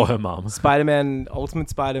 I mean, or her mom. Spider-Man, Ultimate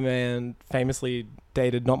Spider-Man, famously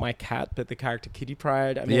dated not my cat, but the character Kitty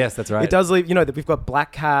Pryde. I mean, yes, that's right. It does leave, that we've got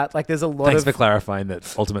Black Cat. Like, there's a lot. Thanks for clarifying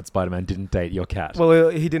that Ultimate Spider-Man didn't date your cat. Well,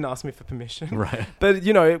 he didn't ask me for permission. Right. But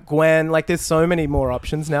Gwen. Like, there's so many more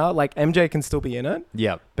options now. Like, MJ can still be in it.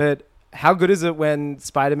 Yeah. But how good is it when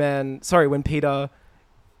when Peter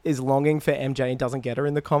is longing for MJ and doesn't get her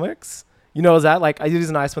in the comics? Is that like, it is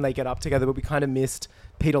nice when they get up together, but we kind of missed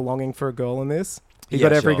Peter longing for a girl in this. He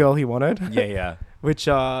got every girl he wanted. Yeah. Which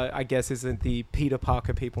I guess isn't the Peter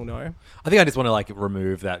Parker people know. I think I just want to like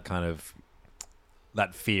remove that kind of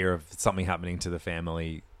that fear of something happening to the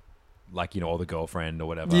family, like, or the girlfriend or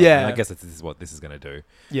whatever. Yeah. And I guess this is what this is going to do.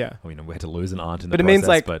 Yeah. I mean, we had to lose an aunt in But the it process, means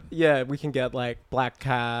like, but we can get like Black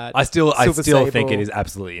Cat. I still Silver think Sable. it is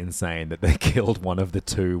absolutely insane that they killed one of the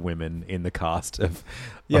 2 women in the cast of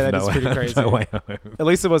Yeah, that No is pretty Way- crazy. No Way Home. At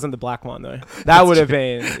least it wasn't the black one though. That would have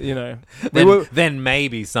been, Then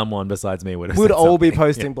maybe someone besides me would have. We'd said all be something.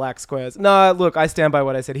 posting black squares. No, look, I stand by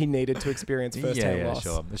what I said. He needed to experience firsthand Yeah, loss.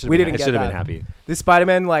 sure. We didn't get should have that. been Happy. This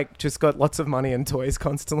Spider-Man just got lots of money and toys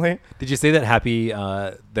constantly. Did you see that Happy?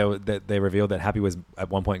 They revealed that Happy was at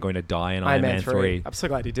one point going to die in Iron Man 3. I'm so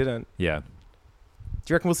glad he didn't. Yeah,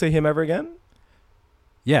 Do you reckon we'll see him ever again?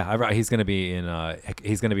 yeah. He's going to be in.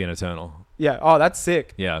 He's going to be an Eternal. Yeah. Oh, that's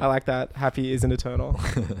sick. Yeah. I like that. Happy is an Eternal.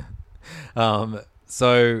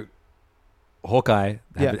 So Hawkeye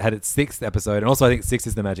had its 6th episode, and also I think 6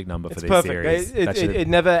 is the magic number for It's these perfect. series. It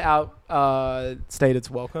never outstayed its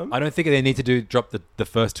welcome. I don't think they need to drop the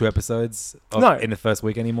first 2 episodes in the first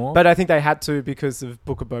week anymore. But I think they had to because of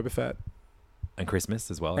Book of Boba Fett. And Christmas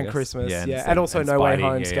as well. I And guess. Christmas, Yeah, and also No Way Spidey,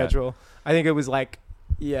 Home yeah. schedule. I think it was like,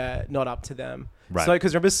 not up to them. Right. So,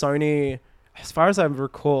 because remember Sony, as far as I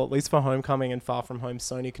recall, at least for Homecoming and Far From Home,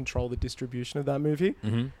 Sony controlled the distribution of that movie.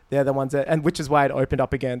 Mm-hmm. They're the ones that, and which is why it opened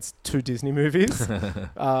up against 2 Disney movies. Which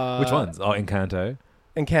ones? Oh, Encanto.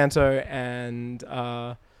 Encanto and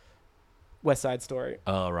West Side Story.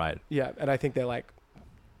 Oh, right. Yeah, and I think they're like,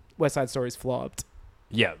 West Side Story's flopped.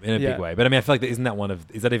 Yeah, in a big way. But I mean, I feel like is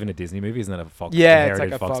that even a Disney movie? Isn't that a Fox? Yeah, it's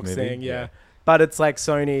inherited like a Fox movie? thing. Yeah. But it's like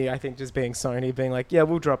Sony, I think, just being Sony, being like, yeah,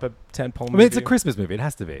 we'll drop a 10-pole movie. I mean, it's a Christmas movie. It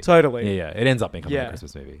has to be. Totally. Yeah. It ends up being a Yeah.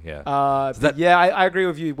 Christmas movie. Yeah. I agree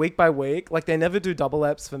with you. Week by week, like they never do double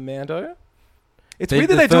eps for Mando. It's weird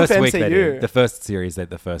that the they do it first for week they did. MCU. The first series,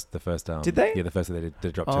 the first. Did they? Yeah, the first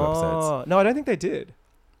they dropped 2 episodes. No, I don't think they did.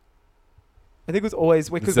 I think it was always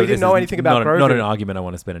because So we didn't this know is anything about Grogu. Not an argument I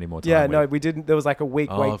want to spend any more time Yeah, with. no, we didn't. There was like a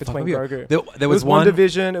week wait between Grogu. There was one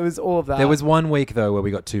division. It was all of that. There was 1 week though where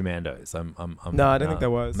we got 2 Mandos. No, I don't think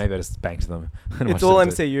there was. Maybe I just banked them. It's all Right.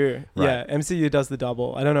 MCU. Yeah, MCU does the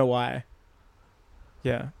double. I don't know why.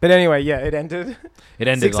 Yeah, but anyway, it ended. It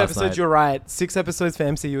ended 6 last episodes. night. You're right. 6 episodes for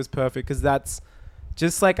MCU is perfect because that's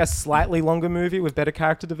just like a slightly longer movie with better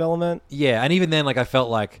character development. Yeah, and even then, like I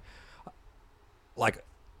felt like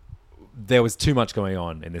there was too much going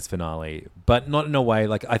on in this finale, but not in a way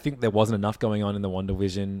like I think there wasn't enough going on in the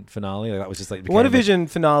WandaVision finale. Like that was just like WandaVision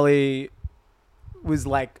finale was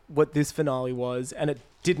like what this finale was, and it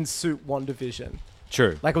didn't suit WandaVision.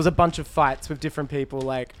 True. Like it was a bunch of fights with different people.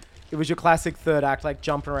 Like it was your classic third act, like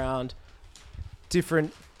jump around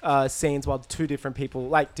different scenes while 2 different people,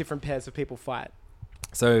 like different pairs of people fight.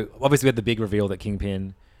 So obviously we had the big reveal that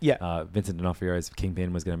Kingpin, Yeah. Vincent D'Onofrio's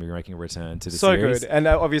Kingpin was going to be making a return to the So series. good. And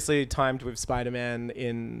obviously timed with Spider-Man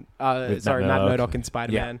in... Matt Murdock in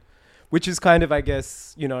Spider-Man. Yeah. Which is kind of, I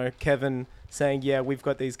guess, Kevin saying, yeah, we've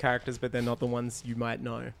got these characters, but they're not the ones you might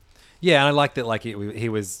know. Yeah, and I liked that like he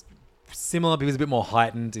was similar, but he was a bit more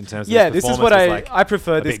heightened in terms of Yeah, his this is what performance. I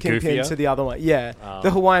prefer a this bit Kingpin goofier. to the other one. Yeah.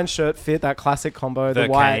 The Hawaiian shirt fit, that classic combo. The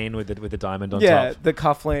white... cane with the diamond on Yeah, top. the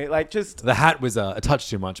cufflink. Like just... The hat was a touch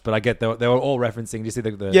too much, but I get they were all referencing. Do you see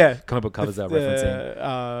the comic book covers are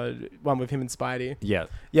referencing? One with him and Spidey. Yeah.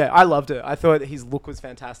 Yeah, I loved it. I thought his look was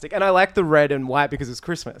fantastic. And I liked the red and white because it's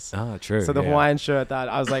Christmas. Ah, true. So the yeah. Hawaiian shirt, that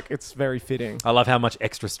I was like, it's very fitting. I love how much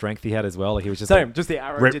extra strength he had as well. Like he was just Same, like, just the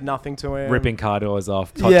arrow did nothing to him. ripping car doors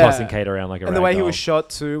off, Yeah. tossing Kate around like a And the way he ragdoll. was shot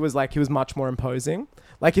too was like he was much more imposing.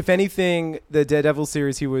 Like if anything, the Daredevil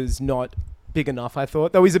series, he was not big enough, I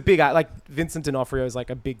thought. Though he's a big guy. Like Vincent D'Onofrio is like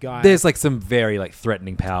a big guy. There's like some very like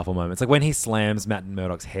threatening, powerful moments. Like when he slams Matt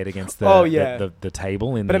Murdock's head against the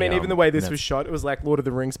table. But I mean, even the way this was shot, it was like Lord of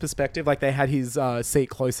the Rings perspective. Like they had his seat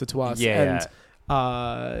closer to us. Yeah.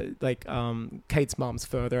 And Kate's mum's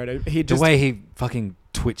further. And he just... the way he fucking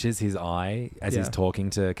twitches his eye as he's Yeah. talking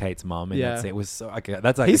to Kate's mum, and Yeah. it was so. Okay,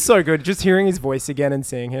 that's like He's so good. Just hearing his voice again and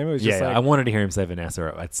seeing him, it was just yeah. like... I wanted to hear him say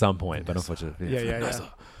Vanessa at some point, but unfortunately, Yeah.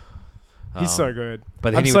 He's so good.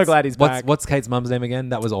 But I'm so glad he's back. What's Kate's mum's name again?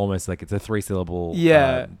 That was almost like it's a 3-syllable.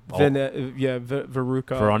 Veruca.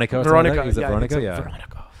 Veronica. Or Veronica. something like that? Is it Yeah, I Veronica? think so. Yeah.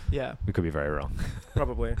 Veronica. Yeah. We could be very wrong.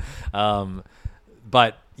 Probably.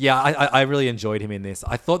 But yeah, I really enjoyed him in this.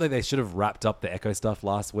 I thought that they should have wrapped up the Echo stuff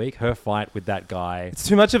last week. Her fight with that guy. It's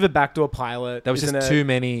too much of a backdoor pilot. There was just too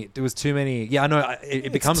many. There was too many. Yeah, I know.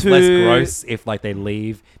 It becomes too- less gross if like they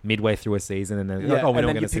leave midway through a season and then like, oh, we're and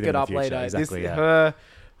not then going you to see pick them it in up the future. later. Exactly.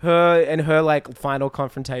 Her and her like final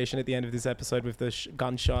confrontation at the end of this episode with the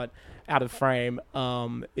gunshot out of frame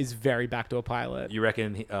is very backdoor pilot. You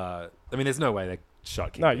reckon? I mean, there's no way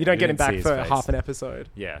shot No, Kingpin. you don't get him didn't see back his for face. half an episode.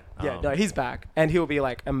 Yeah. Yeah, no, he's back, and he'll be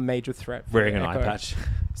like a major threat. For wearing an eye Echo. patch.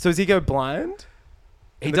 So does he go blind?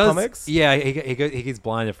 He in the does. comics? Yeah, he gets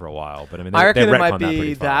blinded for a while, but I mean, I reckon they it might retcon be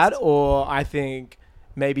pretty that, fast. or I think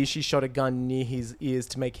maybe she shot a gun near his ears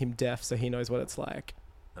to make him deaf, so he knows what it's like,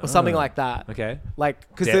 or something like that. Okay. Like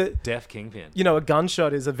because Deaf Kingpin. a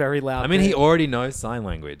gunshot is a very loud. I mean, thing. he already knows sign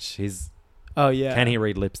language. He's. Oh yeah. Can he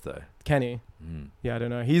read lips though? Can he? Mm. Yeah, I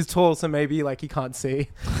don't know. He's tall, so maybe like he can't see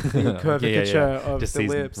the curvature of Just the sees,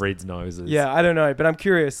 lips. reads noses. Yeah, I don't know, but I'm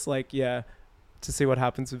curious, to see what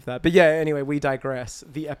happens with that. But yeah, anyway, we digress.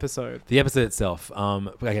 The episode. The episode itself.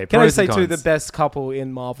 Okay. Can I pros say and too, cons. the best couple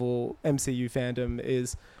in Marvel MCU fandom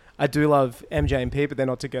is, I do love MJ and Pete, but they're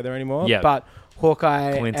not together anymore. Yeah. But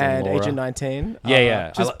Hawkeye Clinton and Laura. Agent 19. Yeah.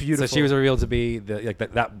 Just beautiful. So she was revealed to be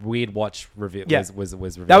that weird watch reveal. Yeah. Was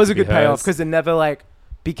revealed. That was to a be good payoff hers. because it never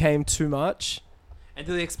became too much. And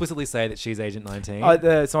do they explicitly say that she's Agent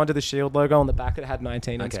 19? So under the Shield logo on the back, it had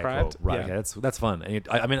 19 Okay, inscribed. cool. Right. Yeah. Okay. That's fun. And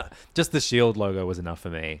I mean, just the Shield logo was enough for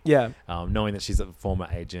me. Yeah. Knowing that she's a former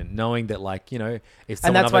agent, knowing that if And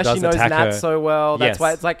someone that's why other she does knows attack Nat her, so well. That's Yes.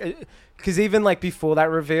 why it's like, because even before that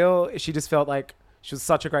reveal, she just felt like she was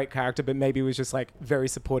such a great character, but maybe was just very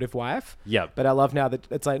supportive wife. Yep. But I love now that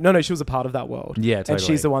it's no, she was a part of that world. Yeah, And totally.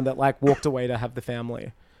 she's the one that walked away to have the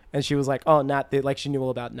family. And she was like, oh, Nat, she knew all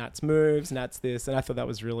about Nat's moves, Nat's this. And I thought that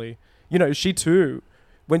was really, she too,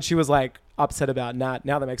 when she was upset about Nat,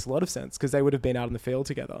 now that makes a lot of sense because they would have been out in the field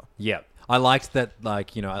together. Yeah. I liked that,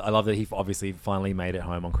 I love that he obviously finally made it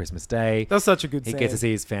home on Christmas Day. That's such a good He scene. gets to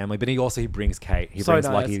see his family, but he brings Kate. He So brings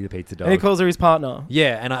nice. Lucky the pizza dog. And he calls her his partner.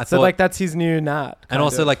 Yeah, and I So thought... that's his new Nat. and kind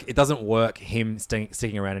also, of. it doesn't work him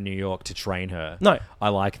sticking around in New York to train her. No. I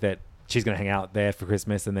like that she's going to hang out there for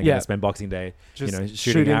Christmas and then Yeah. going to spend Boxing Day, Just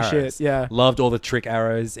shooting arrows. shit, yeah. Loved all the trick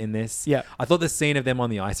arrows in this. Yeah. I thought the scene of them on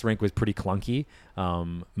the ice rink was pretty clunky.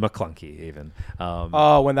 McClunky, even.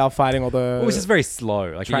 When they were fighting all the... It was just very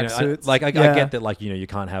slow. I tracksuits. get that, you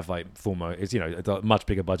can't have full mo. It's it's a much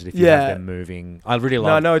bigger budget if you have them moving. I really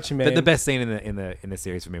love. I know what you mean. The best scene in the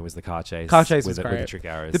series for me was the car chase. Car chase with was great. with the trick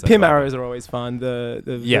arrows. The So Pym fun. arrows are always fun.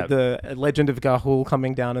 The Legend of Gahul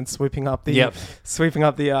coming down and sweeping up the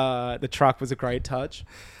the truck was a great touch.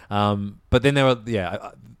 But then there were the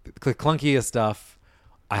clunkier stuff.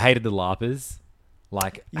 I hated the LARPers.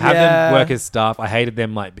 Have them work as staff. I hated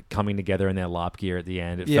them coming together in their LARP gear at the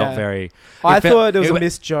end. It felt very. I thought it was a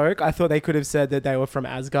missed joke. I thought they could have said that they were from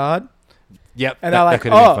Asgard. Yep, and they're like,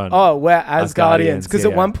 we're Asgardians. Because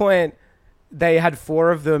at one point they had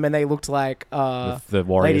 4 of them and they looked like the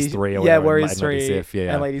Warriors 3 or whatever. Yeah, Warriors 3 Lady Sif,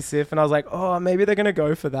 and Lady Sif. And I was like, maybe they're gonna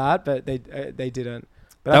go for that, but they didn't.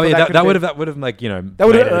 But that would have made it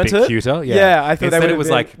a bit cuter. Yeah, I thought Instead they would it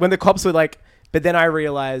was when the cops were but then I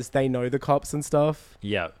realized they know the cops and stuff.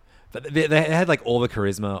 Yeah. But they had all the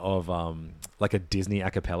charisma of a Disney a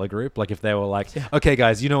cappella group. If they were okay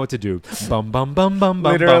guys, you know what to do. Bum bum bum bum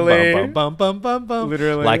bum Literally. bum bum bum bum bum.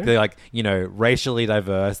 Literally. They're racially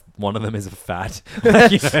diverse. One of them is fat.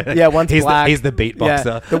 Yeah, one's black. He's the beatboxer.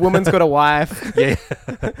 Yeah, the woman's got a wife. Yeah.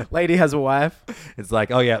 Lady has a wife. It's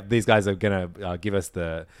these guys are gonna give us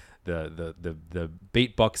the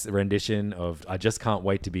beatbox rendition of "I Just Can't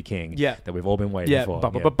Wait to Be King." Yeah, that we've all been waiting for.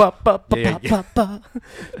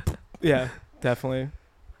 Yeah, definitely.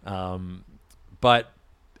 But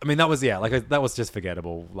I mean, that was that was just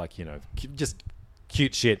forgettable. Just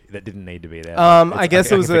cute shit that didn't need to be there. I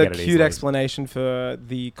guess it was a forget cute easily. explanation for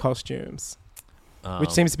the costumes.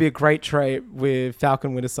 Which seems to be a great trait with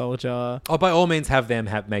Falcon Winter Soldier. Oh, by all means, have them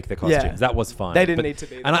make the costumes. Yeah. That was fine. They didn't need to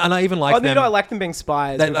be. And I even like them. I like them being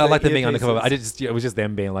spies. I like them being earpieces. undercover. It was just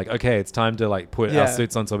them being okay, it's time to put our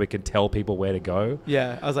suits on so we can tell people where to go.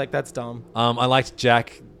 Yeah, I was like, that's dumb. I liked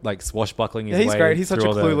Jack swashbuckling his way. He's great. He's such a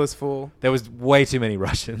through all clueless fool. There was way too many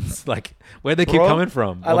Russians. Where'd they keep coming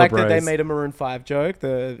from? I like that they made a Maroon 5 joke.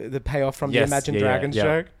 The payoff from Yes, the Imagine yeah, Dragons yeah.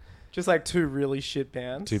 joke. Just 2 really shit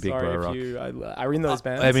bands. Two big Sorry bro if rock. I in those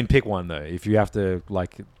bands. I mean, pick one though. If you have to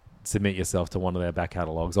submit yourself to one of their back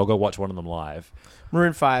catalogs, I'll go watch one of them live.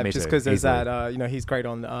 Maroon 5, Me just too, because there's easily. that. He's great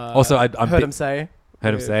on. Also, I'm Heard Him Say.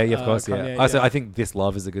 Heard Him Say, yeah, of course, Kanye, yeah. Also, I think This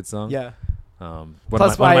Love is a good song. Yeah. One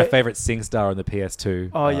of my favorite Sing Star on the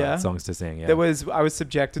PS2 songs to sing. Yeah. I was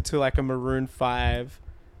subjected to a Maroon 5,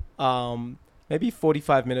 maybe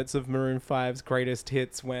 45 minutes of Maroon 5's greatest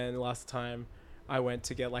hits when last time I went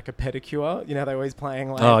to get a pedicure. They always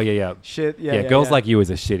playing shit. Yeah, Girls Like You is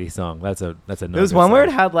a shitty song. That's a no. There was one where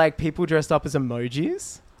it had people dressed up as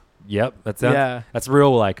emojis. Yep, that's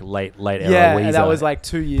real late era. Yeah, Weezer. and that was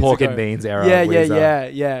 2 years Pork ago. and Beans era. Yeah,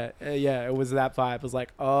 Weezer. yeah. It was that vibe. It was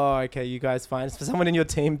oh, okay, you guys fine. For someone in your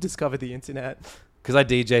team discovered the internet. Because I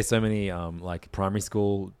DJ so many like primary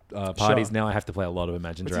school parties now, I have to play a lot of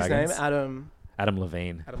Imagine Dragons. What's his name? Adam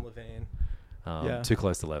Levine. Adam Levine. Too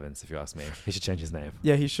close to Levins, if you ask me. He should change his name.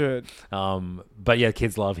 Yeah, he should. But yeah,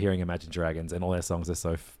 kids love hearing Imagine Dragons, and all their songs are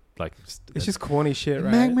so it's just corny shit,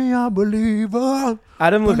 right? Make me a believer.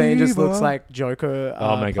 Adam Levine just looks like Joker.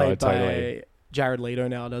 Oh my God, played by totally. Jared Leto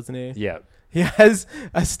now, doesn't he? Yeah. He has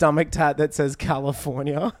a stomach tat that says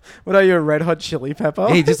California. What are you, a Red Hot Chili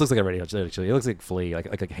Pepper? He just looks like a Red Hot Chili. He looks like Flea, like a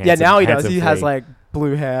handsome. Yeah, now he does. handsome He has Flea. like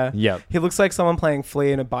blue hair. Yeah. He looks like someone playing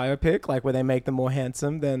Flea in a biopic, like where they make them more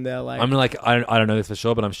handsome than they're like. I'm like, I don't know this for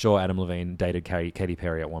sure, but I'm sure Adam Levine dated Katy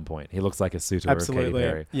Perry at one point. He looks like a suitor of Katy Absolutely.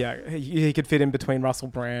 Perry. Yeah, he could fit in between Russell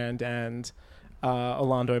Brand and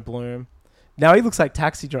Orlando Bloom. Now he looks like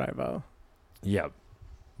Taxi Driver. Yeah.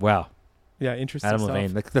 Wow. Yeah, interesting Adam stuff.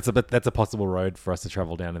 Levine. That's a possible road for us to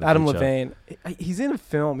travel down in the Adam future. Levine. He's in a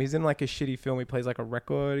film. He's in like a shitty film. He plays like a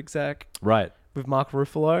record exec. Right. With Mark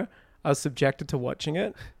Ruffalo. I was subjected to watching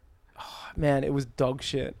it. Oh, man, it was dog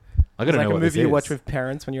shit. I gotta It's like know a what movie this you is. watch with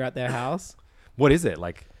parents when you're at their house. What is it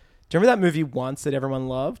like? Do you remember that movie Once that everyone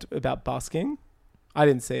loved about busking? I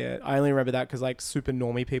didn't see it. I only remember that because like super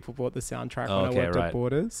normie people bought the soundtrack when I worked at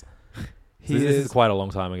Borders. So this is quite a long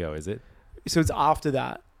time ago, is it? So it's after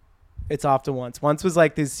that. It's after Once. Once was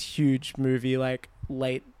like this huge movie, like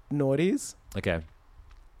late noughties. Okay.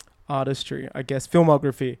 Artistry, I guess.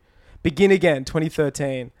 Filmography. Begin Again,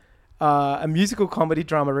 2013. A musical comedy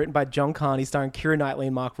drama written by John Carney starring Keira Knightley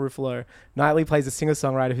and Mark Ruffalo. Knightley plays a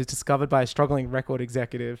singer-songwriter who's discovered by a struggling record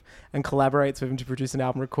executive and collaborates with him to produce an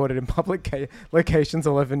album recorded in public locations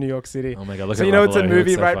all over New York City. Oh my God, look so at you know it's a Ruffalo.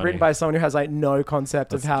 movie He looks so written by someone who has like no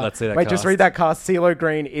concept of how... let's see that Wait, just cast. read that cast. CeeLo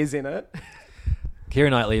Green is in it. Keira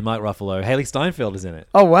Knightley, Mike Ruffalo, Haley Steinfeld is in it.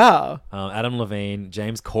 Oh, wow. Adam Levine,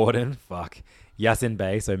 James Corden, Yasin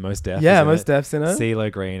Bey, so Mos Def. Yeah, is in Mos it. Def's in it. CeeLo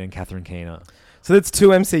Green and Catherine Keener. So that's two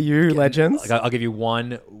MCU legends. I'll give you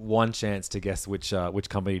one chance to guess which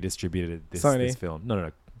company distributed this film.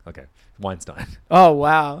 No. Okay, Weinstein. Oh,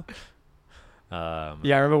 wow. Yeah,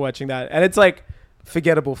 I remember watching that. And it's like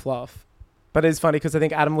forgettable fluff. But it's funny because I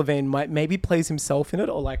think Adam Levine maybe plays himself in it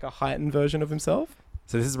or like a heightened version of himself.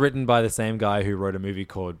 So this is written by the same guy who wrote a movie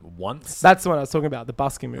called Once. That's the one I was talking about, the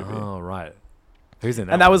busking movie. Oh, right. Who's in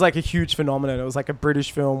that? And that one? was like a huge phenomenon. It was like a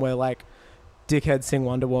British film where like dickheads sing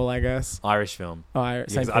Wonderwall, I guess. Irish film. Oh, Yeah,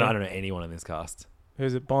 same 'cause I don't know anyone in this cast.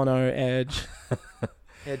 Who's it? Bono, Edge,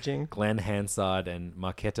 Edging. Glenn Hansard and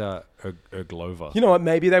Marketa Erglova. You know what?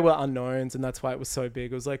 Maybe they were unknowns and that's why it was so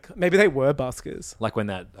big. It was like, maybe they were buskers. Like when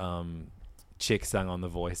that chick sang on The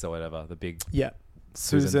Voice or whatever, the big... Yeah.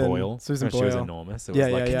 Susan Boyle. Susan She was Boyle. enormous. It was Yeah,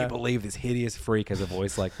 like, yeah, can you believe this hideous freak has a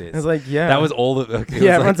voice like this? I was like, yeah. That was all the...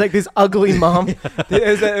 Yeah, everyone's like, this ugly mum.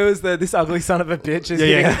 This ugly son of a bitch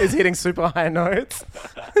is hitting super high notes.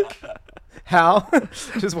 How?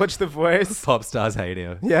 Just watch The Voice. Pop stars hate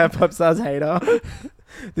her. Yeah, pop stars hate her.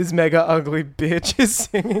 This mega ugly bitch is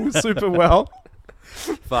singing super well.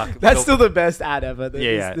 Fuck. That's still the best ad ever.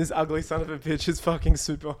 Yeah. This ugly son of a bitch is fucking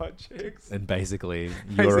super hot chicks. And basically,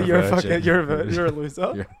 Basically, you're a virgin. you're a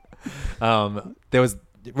loser. There was...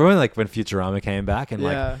 Remember like when Futurama came back and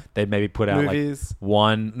like they'd maybe put out Movies. like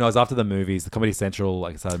one... No, it was after the movies. The Comedy Central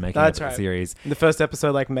like started making That's a right. series. And the first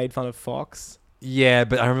episode like made fun of Fox. Yeah,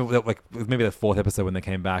 but I remember that, like maybe the fourth episode when they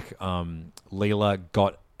came back, Leela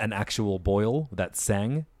got an actual boil that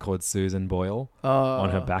sang called Susan Boyle on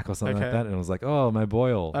her back or something like that, and it was like, oh, my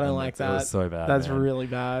boil. I don't And like that. It was so bad. That's man. really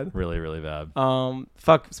bad. Really, really bad.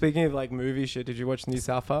 Fuck. Speaking of like movie shit, did you watch the new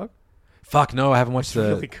South Park? Fuck no, I haven't watched the.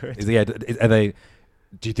 Really good. Are they?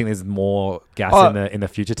 Do you think there's more gas in the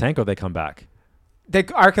future tank, or they come back?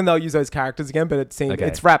 I reckon they'll use those characters again, but it seems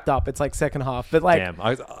it's wrapped up. It's like second half, but like damn,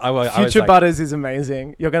 I was Future like, Butters is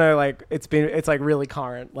amazing. You're gonna like it's like really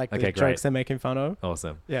current, like the Okay, jokes great. they're making fun of.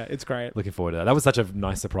 Awesome. Yeah, it's great. Looking forward to that. That was such a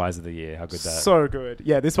nice surprise of the year. How good that. So good.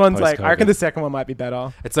 Yeah, this one's like I reckon Post-COVID. the second one might be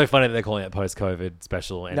better. It's so funny that they're calling it post-COVID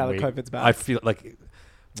special. And Now that COVID's back. I feel like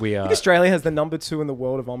we I are. think Australia has the number 2 in the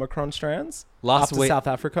world of Omicron strands. After South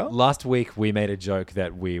Africa. Last week we made a joke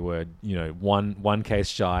that we were, one case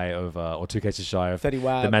shy of, or 2 cases shy of Fetty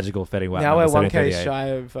Wap. the magical Fetty Wap. Now we're number 1 case 738. shy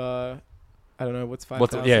of I don't know what's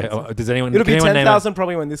 5,000. Does anyone? It'll can be anyone name 10,000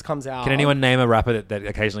 probably when this comes out. Can anyone name a rapper that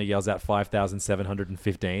occasionally yells out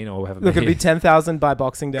 5,715 or have? Look, it'll be 10,000 by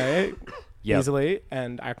Boxing Day, Yep. easily,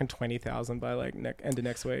 and I reckon 20,000 by like end of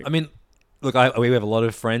next week. I mean, look, we have a lot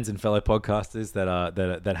of friends and fellow podcasters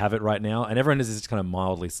that have it right now, and everyone is just kind of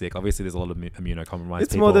mildly sick. Obviously, there's a lot of immunocompromised.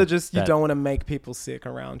 It's people more than just you that- don't want to make people sick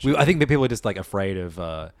around you. I think that people are just like afraid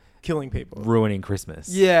of killing people, ruining Christmas.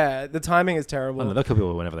 Yeah, the timing is I terrible. don't know, they'll kill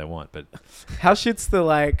people whenever they want, but How shit's the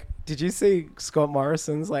like? did you see Scott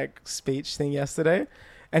Morrison's like speech thing yesterday?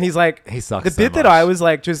 And he's like, He sucks The so bit that much. I was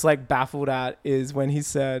like just like baffled at is when he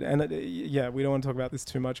said, and yeah, we don't want to talk about this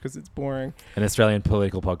too much because it's boring. An Australian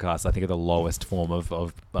political podcast, I think, are the lowest form of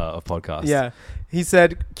podcast. Yeah. He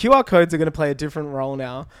said QR codes are going to play a different role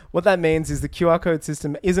now. What that means is the QR code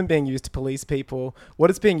system isn't being used to police people. What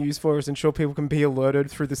it's being used for is ensure people can be alerted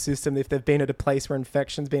through the system if they've been at a place where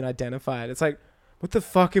infection's been identified. It's like, what the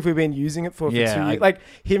fuck have we been using it for 2 years? Like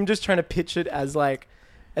him just trying to pitch it as like,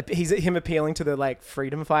 he's him appealing to the like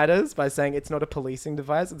freedom fighters by saying it's not a policing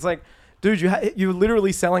device. It's like, dude, you're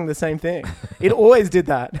literally selling the same thing. It always did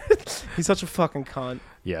that. He's such a fucking cunt.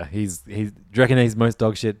 Yeah, he's. Do you reckon he's most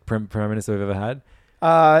dog shit prime minister we've ever had?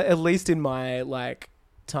 At least in my like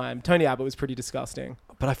time, Tony Abbott was pretty disgusting.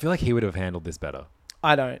 But I feel like he would have handled this better.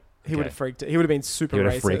 I don't. He would have freaked it. He would have been super He would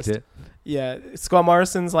racist. have freaked it. Yeah, Scott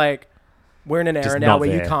Morrison's like, we're in an era Just now not where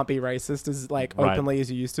you there. can't be racist as like Right. openly as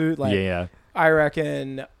you used to. Like, Yeah. I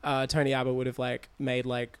reckon Tony Abbott would have like made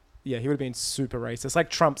like, yeah, he would have been super racist, like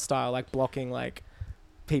Trump style, like blocking like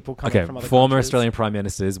people coming from other former countries. Australian prime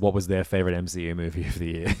ministers, what was their favorite MCU movie of the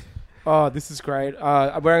year? Oh, this is great.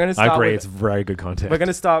 We're gonna start. I agree, with- it's very good content. We're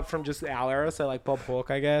gonna start from just our era, so like Bob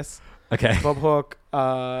Hawke, I guess. Okay. Bob Hawke,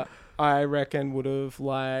 I reckon would have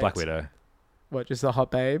liked Black Widow. What, just the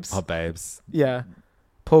Hot Babes? Hot Babes. Yeah.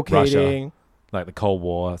 Paul Russia. Keating. Like the Cold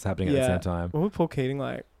War is happening at the same time. What would Paul Keating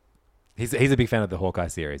like? He's a big fan of the Hawkeye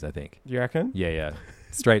series, I think. Do you reckon? Yeah.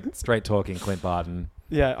 Straight talking, Clint Barton.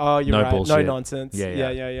 Yeah. Oh, you're No right. bullshit. No nonsense.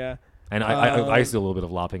 Yeah. Yeah. And I used to do a little bit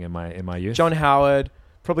of LARPing in my youth. John Howard,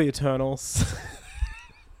 probably Eternals.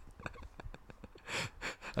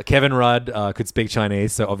 Kevin Rudd could speak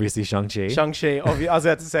Chinese, so obviously Shang-Chi. Shang-Chi. I was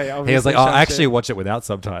about to say, obviously. He was like, Shang-Chi. I actually watch it without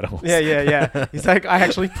subtitles. Yeah. He's like, I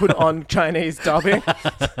actually put on Chinese dubbing.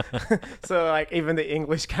 So, like, even the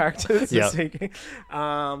English characters are speaking.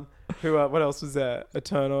 What else was there?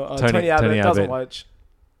 Eternal. Tony Abbott doesn't watch.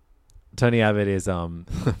 Tony Abbott is,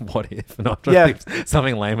 what if? No, I'm trying to think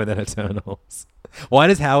something lamer than Eternals. Why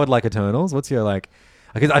does Howard like Eternals? What's your, like...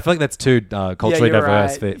 Because I feel like that's too culturally you're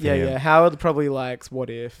diverse right. for him. Yeah. Howard probably likes What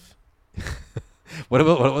If. What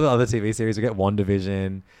about the other TV series? We get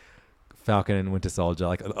WandaVision, Falcon and Winter Soldier.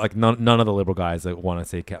 Like none of the liberal guys that want to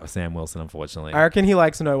see Sam Wilson, unfortunately. I reckon he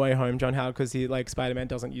likes No Way Home, John Howard, because he like Spider-Man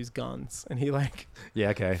doesn't use guns, and he like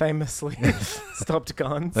famously stopped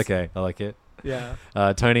guns. Okay, I like it. Yeah.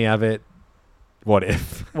 Tony Abbott, What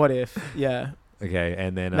If? What If? Yeah. Okay,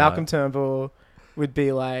 and then Malcolm Turnbull would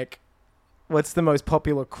be like, what's the most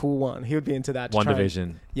popular cool one? He would be into that.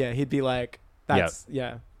 WandaVision. Yeah, he'd be like, that's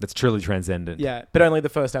that's truly transcendent. Yeah, but only the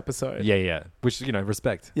first episode. Yeah. Which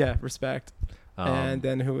respect. Yeah, respect. And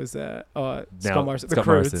then who was that? Scott Morrison. Scott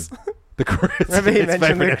Morrison. The Croods. Remember he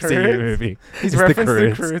mentioned the MCU Croods? movie. He's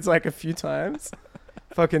referenced the Croods like a few times.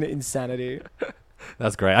 Fucking insanity.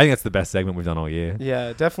 That's great. I think that's the best segment we've done all year.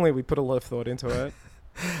 Yeah, definitely. We put a lot of thought into it.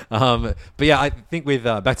 But yeah, I think with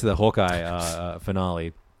back to the Hawkeye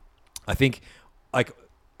finale, I think like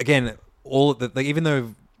again even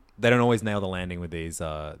though they don't always nail the landing with these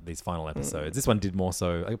final episodes, this one did more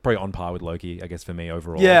so probably on par with Loki, I guess, for me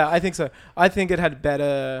overall. Yeah, I think so. I think it had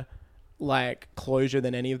better like closure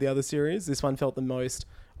than any of the other series. This one felt the most.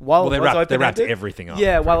 They wrapped everything up.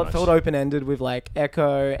 Yeah, while it felt open-ended with like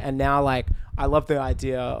Echo, and now like I love the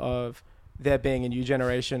idea of there being a new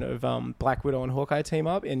generation of Black Widow and Hawkeye team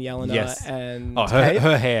up in Yelena and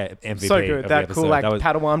her hair MVP. So good, that cool like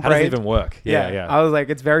Padawan braid. How does it even work? Yeah. I was like,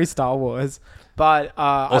 it's very Star Wars. But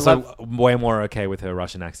also way more okay with her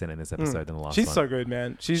Russian accent in this episode than the last one. She's so good,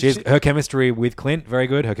 man. Her chemistry with Clint, very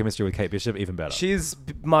good. Her chemistry with Kate Bishop, even better. She's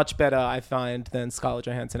much better, I find, than Scarlett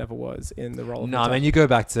Johansson ever was in the role of No, man, you go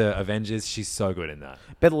back to Avengers, she's so good in that.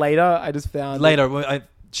 But later, I just found...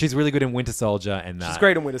 She's really good in Winter Soldier and that. She's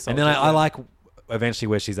great in Winter Soldier. And then I like eventually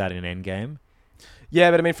where she's at in Endgame. Yeah,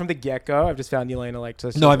 but I mean, from the get-go, I've just found Yelena like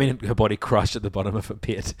to... No, I mean, her body crushed at the bottom of a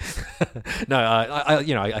pit. No,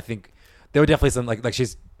 I think there were definitely some, like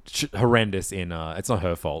she's horrendous in, it's not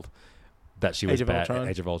her fault that she was bad in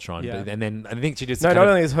Age of Ultron. Yeah. And then I think she just... No, not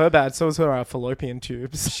only is her bad, so is her fallopian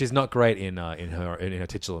tubes. She's not great in her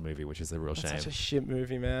titular movie, which is a real shame. Such a shit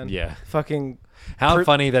movie, man. Yeah. Fucking... How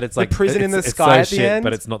funny that it's like... The prison in the it's sky so at the shit, end.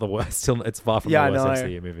 but it's not the worst. Still, it's far from the worst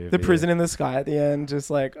MCU movie. The prison in the sky at the end, just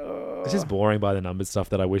like... It's just boring by the numbers stuff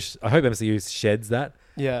that I hope MCU sheds that.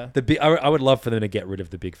 Yeah. I would love for them to get rid of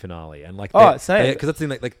the big finale and like same, because that's the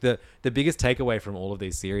thing, like the biggest takeaway from all of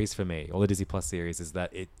these series for me, all the Disney Plus series, is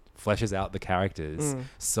that it fleshes out the characters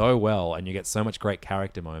so well and you get so much great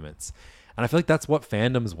character moments, and I feel like that's what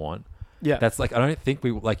fandoms want. Yeah, that's like I don't think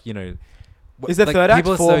we Is the like, third act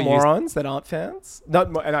people are for so used- morons that aren't fans? And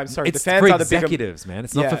I'm sorry, It's the fans for are the bigger... executives, man.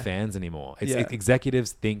 It's not for Yeah. fans anymore. It's Yeah.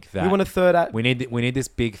 executives think that We want a third act. we need this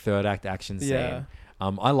big third act action scene. Yeah.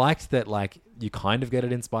 I liked that, like, you kind of get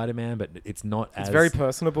it in Spider-Man, but it's not as... It's very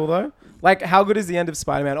personable, though. Like, how good is the end of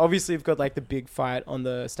Spider-Man? Obviously, you've got, like, the big fight on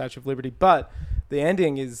the Statue of Liberty, but the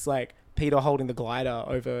ending is, like, Peter holding the glider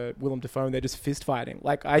over Willem Dafoe, and they're just fist fighting.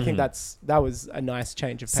 Like, I think that was a nice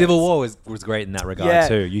change of pace. Civil War was great in that regard, Yeah.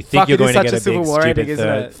 too. You think Fuck, you're it is going to such get a a Civil big, War stupid ending, isn't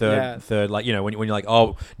it? Yeah. third, like, you know, when you're like,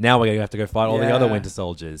 oh, now we're going to have to go fight all the other Yeah. Winter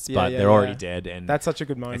Soldiers, Yeah, but yeah, they're yeah. already dead, and That's such a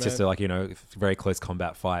good moment. it's just a, like, you know, very close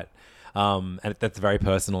combat fight. And that's very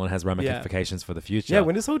personal and has ramifications for the future. Yeah,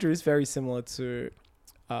 Winter Soldier is very similar to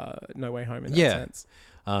No Way Home in that sense.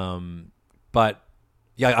 But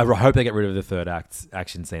yeah, I hope they get rid of the third act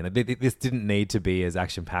action scene. Like, this didn't need to be as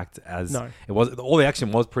action packed as it was. All the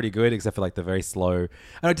action was pretty good, except for like the very slow.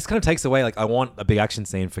 And it just kind of takes away. Like, I want a big action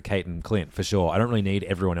scene for Kate and Clint for sure. I don't really need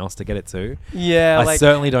everyone else to get it too. Yeah, I like,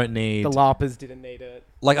 certainly don't need. the LARPers didn't need it.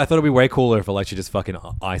 Like, I thought it'd be way cooler if Electra just fucking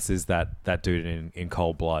ices that dude in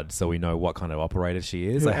cold blood, so we know what kind of operator she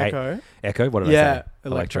is. Who, I hate Echo? Echo. What did I Yeah, say?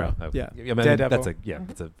 Electra. Oh, Yeah. I mean, Daredevil.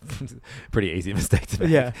 that's a pretty easy mistake to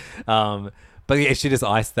make. Yeah. But yeah, she just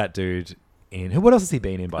iced that dude in. What else has he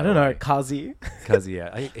been in? By I the don't know, way? Kazi. Because yeah,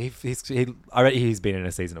 I read he's been in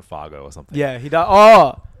a season of Fargo or something. Yeah, he does.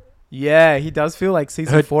 Oh, yeah, he does feel like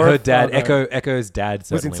season 4 Her of dad, Fargo. Echo's dad,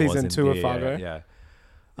 Was in certainly season 2 of yeah, Fargo.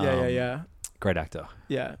 Yeah. Yeah. Great actor.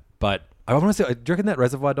 Yeah. But I want to say, do you reckon that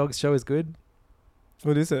Reservoir Dogs show is good?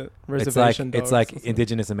 What is it? Reservation It's Dogs like or something?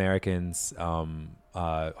 Indigenous Americans,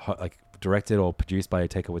 like directed or produced by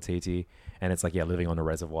Taika Waititi, and it's like living on a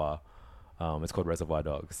reservoir. It's called Reservoir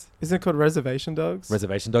Dogs. Isn't it called Reservation Dogs?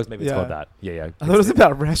 Reservation Dogs, maybe it's Yeah. called that. Yeah. I thought it was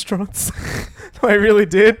about restaurants. No, I really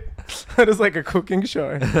did. It was like a cooking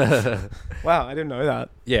show. Wow, I didn't know that.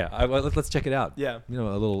 Yeah, let's check it out. Yeah. You know,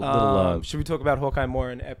 a little. Should we talk about Hawkeye more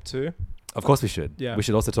in Ep 2? Of course we should. Yeah. We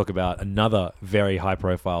should also talk about another very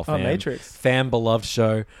high-profile Matrix. fan-beloved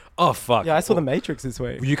show. Oh, fuck. Yeah, I saw The Matrix this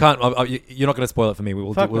week. You can't. You're not going to spoil it for me.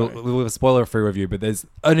 We'll Fuck no. we'll have a spoiler-free review, but there's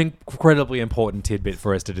an incredibly important tidbit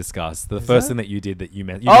for us to discuss. The first thing that you did that you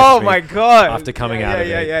messaged Oh me my god! After coming out of it.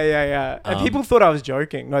 Yeah. And people thought I was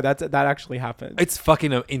joking. No, that actually happened. It's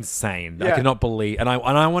fucking insane. I Yeah. cannot believe, and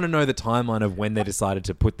I want to know the timeline of when they decided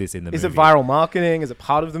to put this in the Is movie. it viral marketing? Is it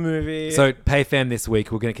part of the movie? So, PayFam this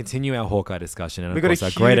week, we're going to continue our Hawkeye discussion, and We of got course, a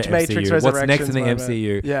our greater huge Matrix MCU. What's next in the Resurrections MCU?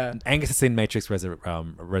 moment. Yeah. Angus has seen Matrix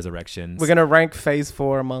Resurrections. We're going to rank Phase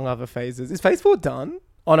 4 among other phases. Is Phase 4 done?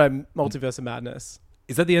 Oh no, Multiverse of Madness.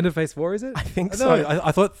 Is that the end of Phase 4? Is it? I think No, so.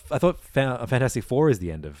 I thought Fantastic Four is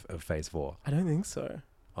the end of Phase 4. I don't think so.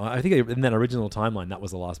 I think in that original timeline, that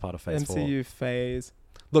was the last part of Phase 4. MCU phase.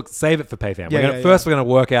 Look, save it for PayFam. Yeah, First, we're going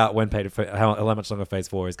to work out when how much longer Phase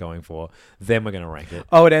 4 is going for. Then we're going to rank it.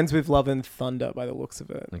 Oh, it ends with Love and Thunder by the looks of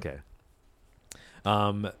it. Okay.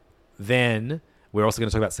 Then we're also going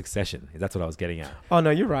to talk about Succession. That's what I was getting at. Oh no,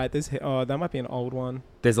 you're right. That might be an old one.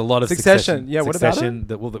 There's a lot of Succession. Yeah, what about Succession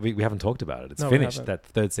that we haven't talked about it. It's No, we finished. haven't. That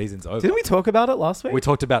third season's over. Didn't we talk about it last week? We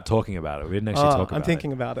talked about talking about it. We didn't actually talk about it. I'm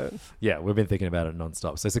thinking about it. Yeah, we've been thinking about it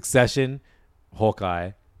nonstop. So Succession,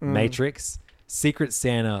 Hawkeye, Matrix, Secret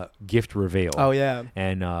Santa gift reveal. Oh yeah.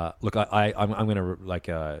 And look, I'm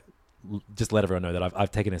gonna just let everyone know that I've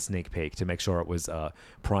taken a sneak peek to make sure it was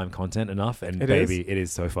prime content enough. And It baby, it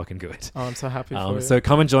is so fucking good. Oh, I'm so happy for you. So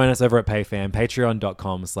come and join us over at PayFam,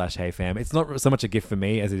 patreon.com/HeyFam. It's not so much a gift for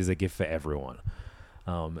me as it is a gift for everyone.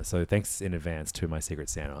 So thanks in advance to my Secret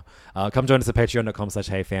Santa. Come join us at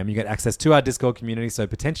patreon.com/HeyFam. You get access to our Discord community, so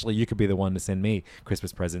potentially you could be the one to send me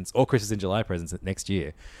Christmas presents or Christmas in July presents next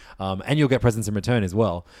year. And you'll get presents in return as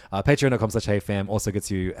well. Patreon.com/HeyFam also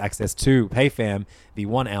gets you access to PayFam, the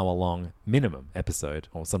 1 hour long minimum episode.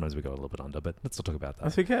 Or sometimes we go a little bit under, but let's not talk about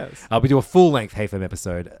that. Who cares? We do a full length HeyFam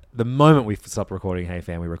episode. The moment we stop recording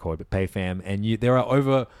HeyFam, we record PayFam, and there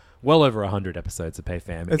are well over 100 episodes of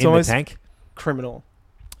PayFam It's in almost the tank. Criminal.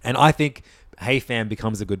 And I think HeyFam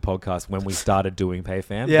becomes a good podcast when we started doing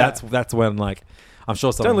PayFam. Yeah. That's when, like, I'm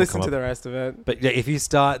sure someone Don't will listen come to up. the rest of it. But yeah, if you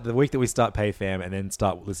start the week that we start PayFam and then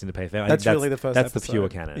start listening to PayFam, I That's think really the first That's episode. the pure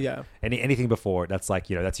canon. Yeah. Anything before it, that's like,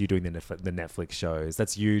 that's you doing the Netflix shows.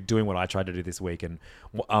 That's you doing what I tried to do this week. And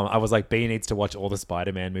I was like, B needs to watch all the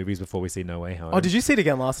Spider-Man movies before we see No Way Home. Oh, did you see it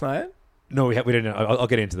again last night? No, we didn't. I'll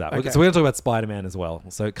get into that. Okay. So we're going to talk about Spider-Man as well.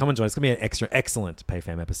 So come and join us. It's going to be an excellent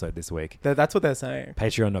PayFam episode this week. That's what they're saying.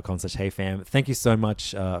 Patreon.com/HeyFam. Thank you so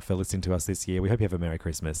much for listening to us this year. We hope you have a Merry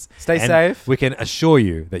Christmas. Stay And safe. We can assure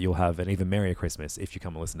you that you'll have an even merrier Christmas if you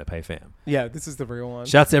come and listen to PayFam. Yeah, this is the real one.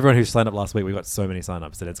 Shouts to everyone who signed up last week. We got so many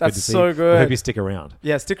sign-ups, and it's good That's to see. so We good. hope you stick around.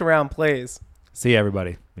 Yeah, stick around, please. See you,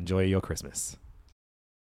 everybody. Enjoy your Christmas.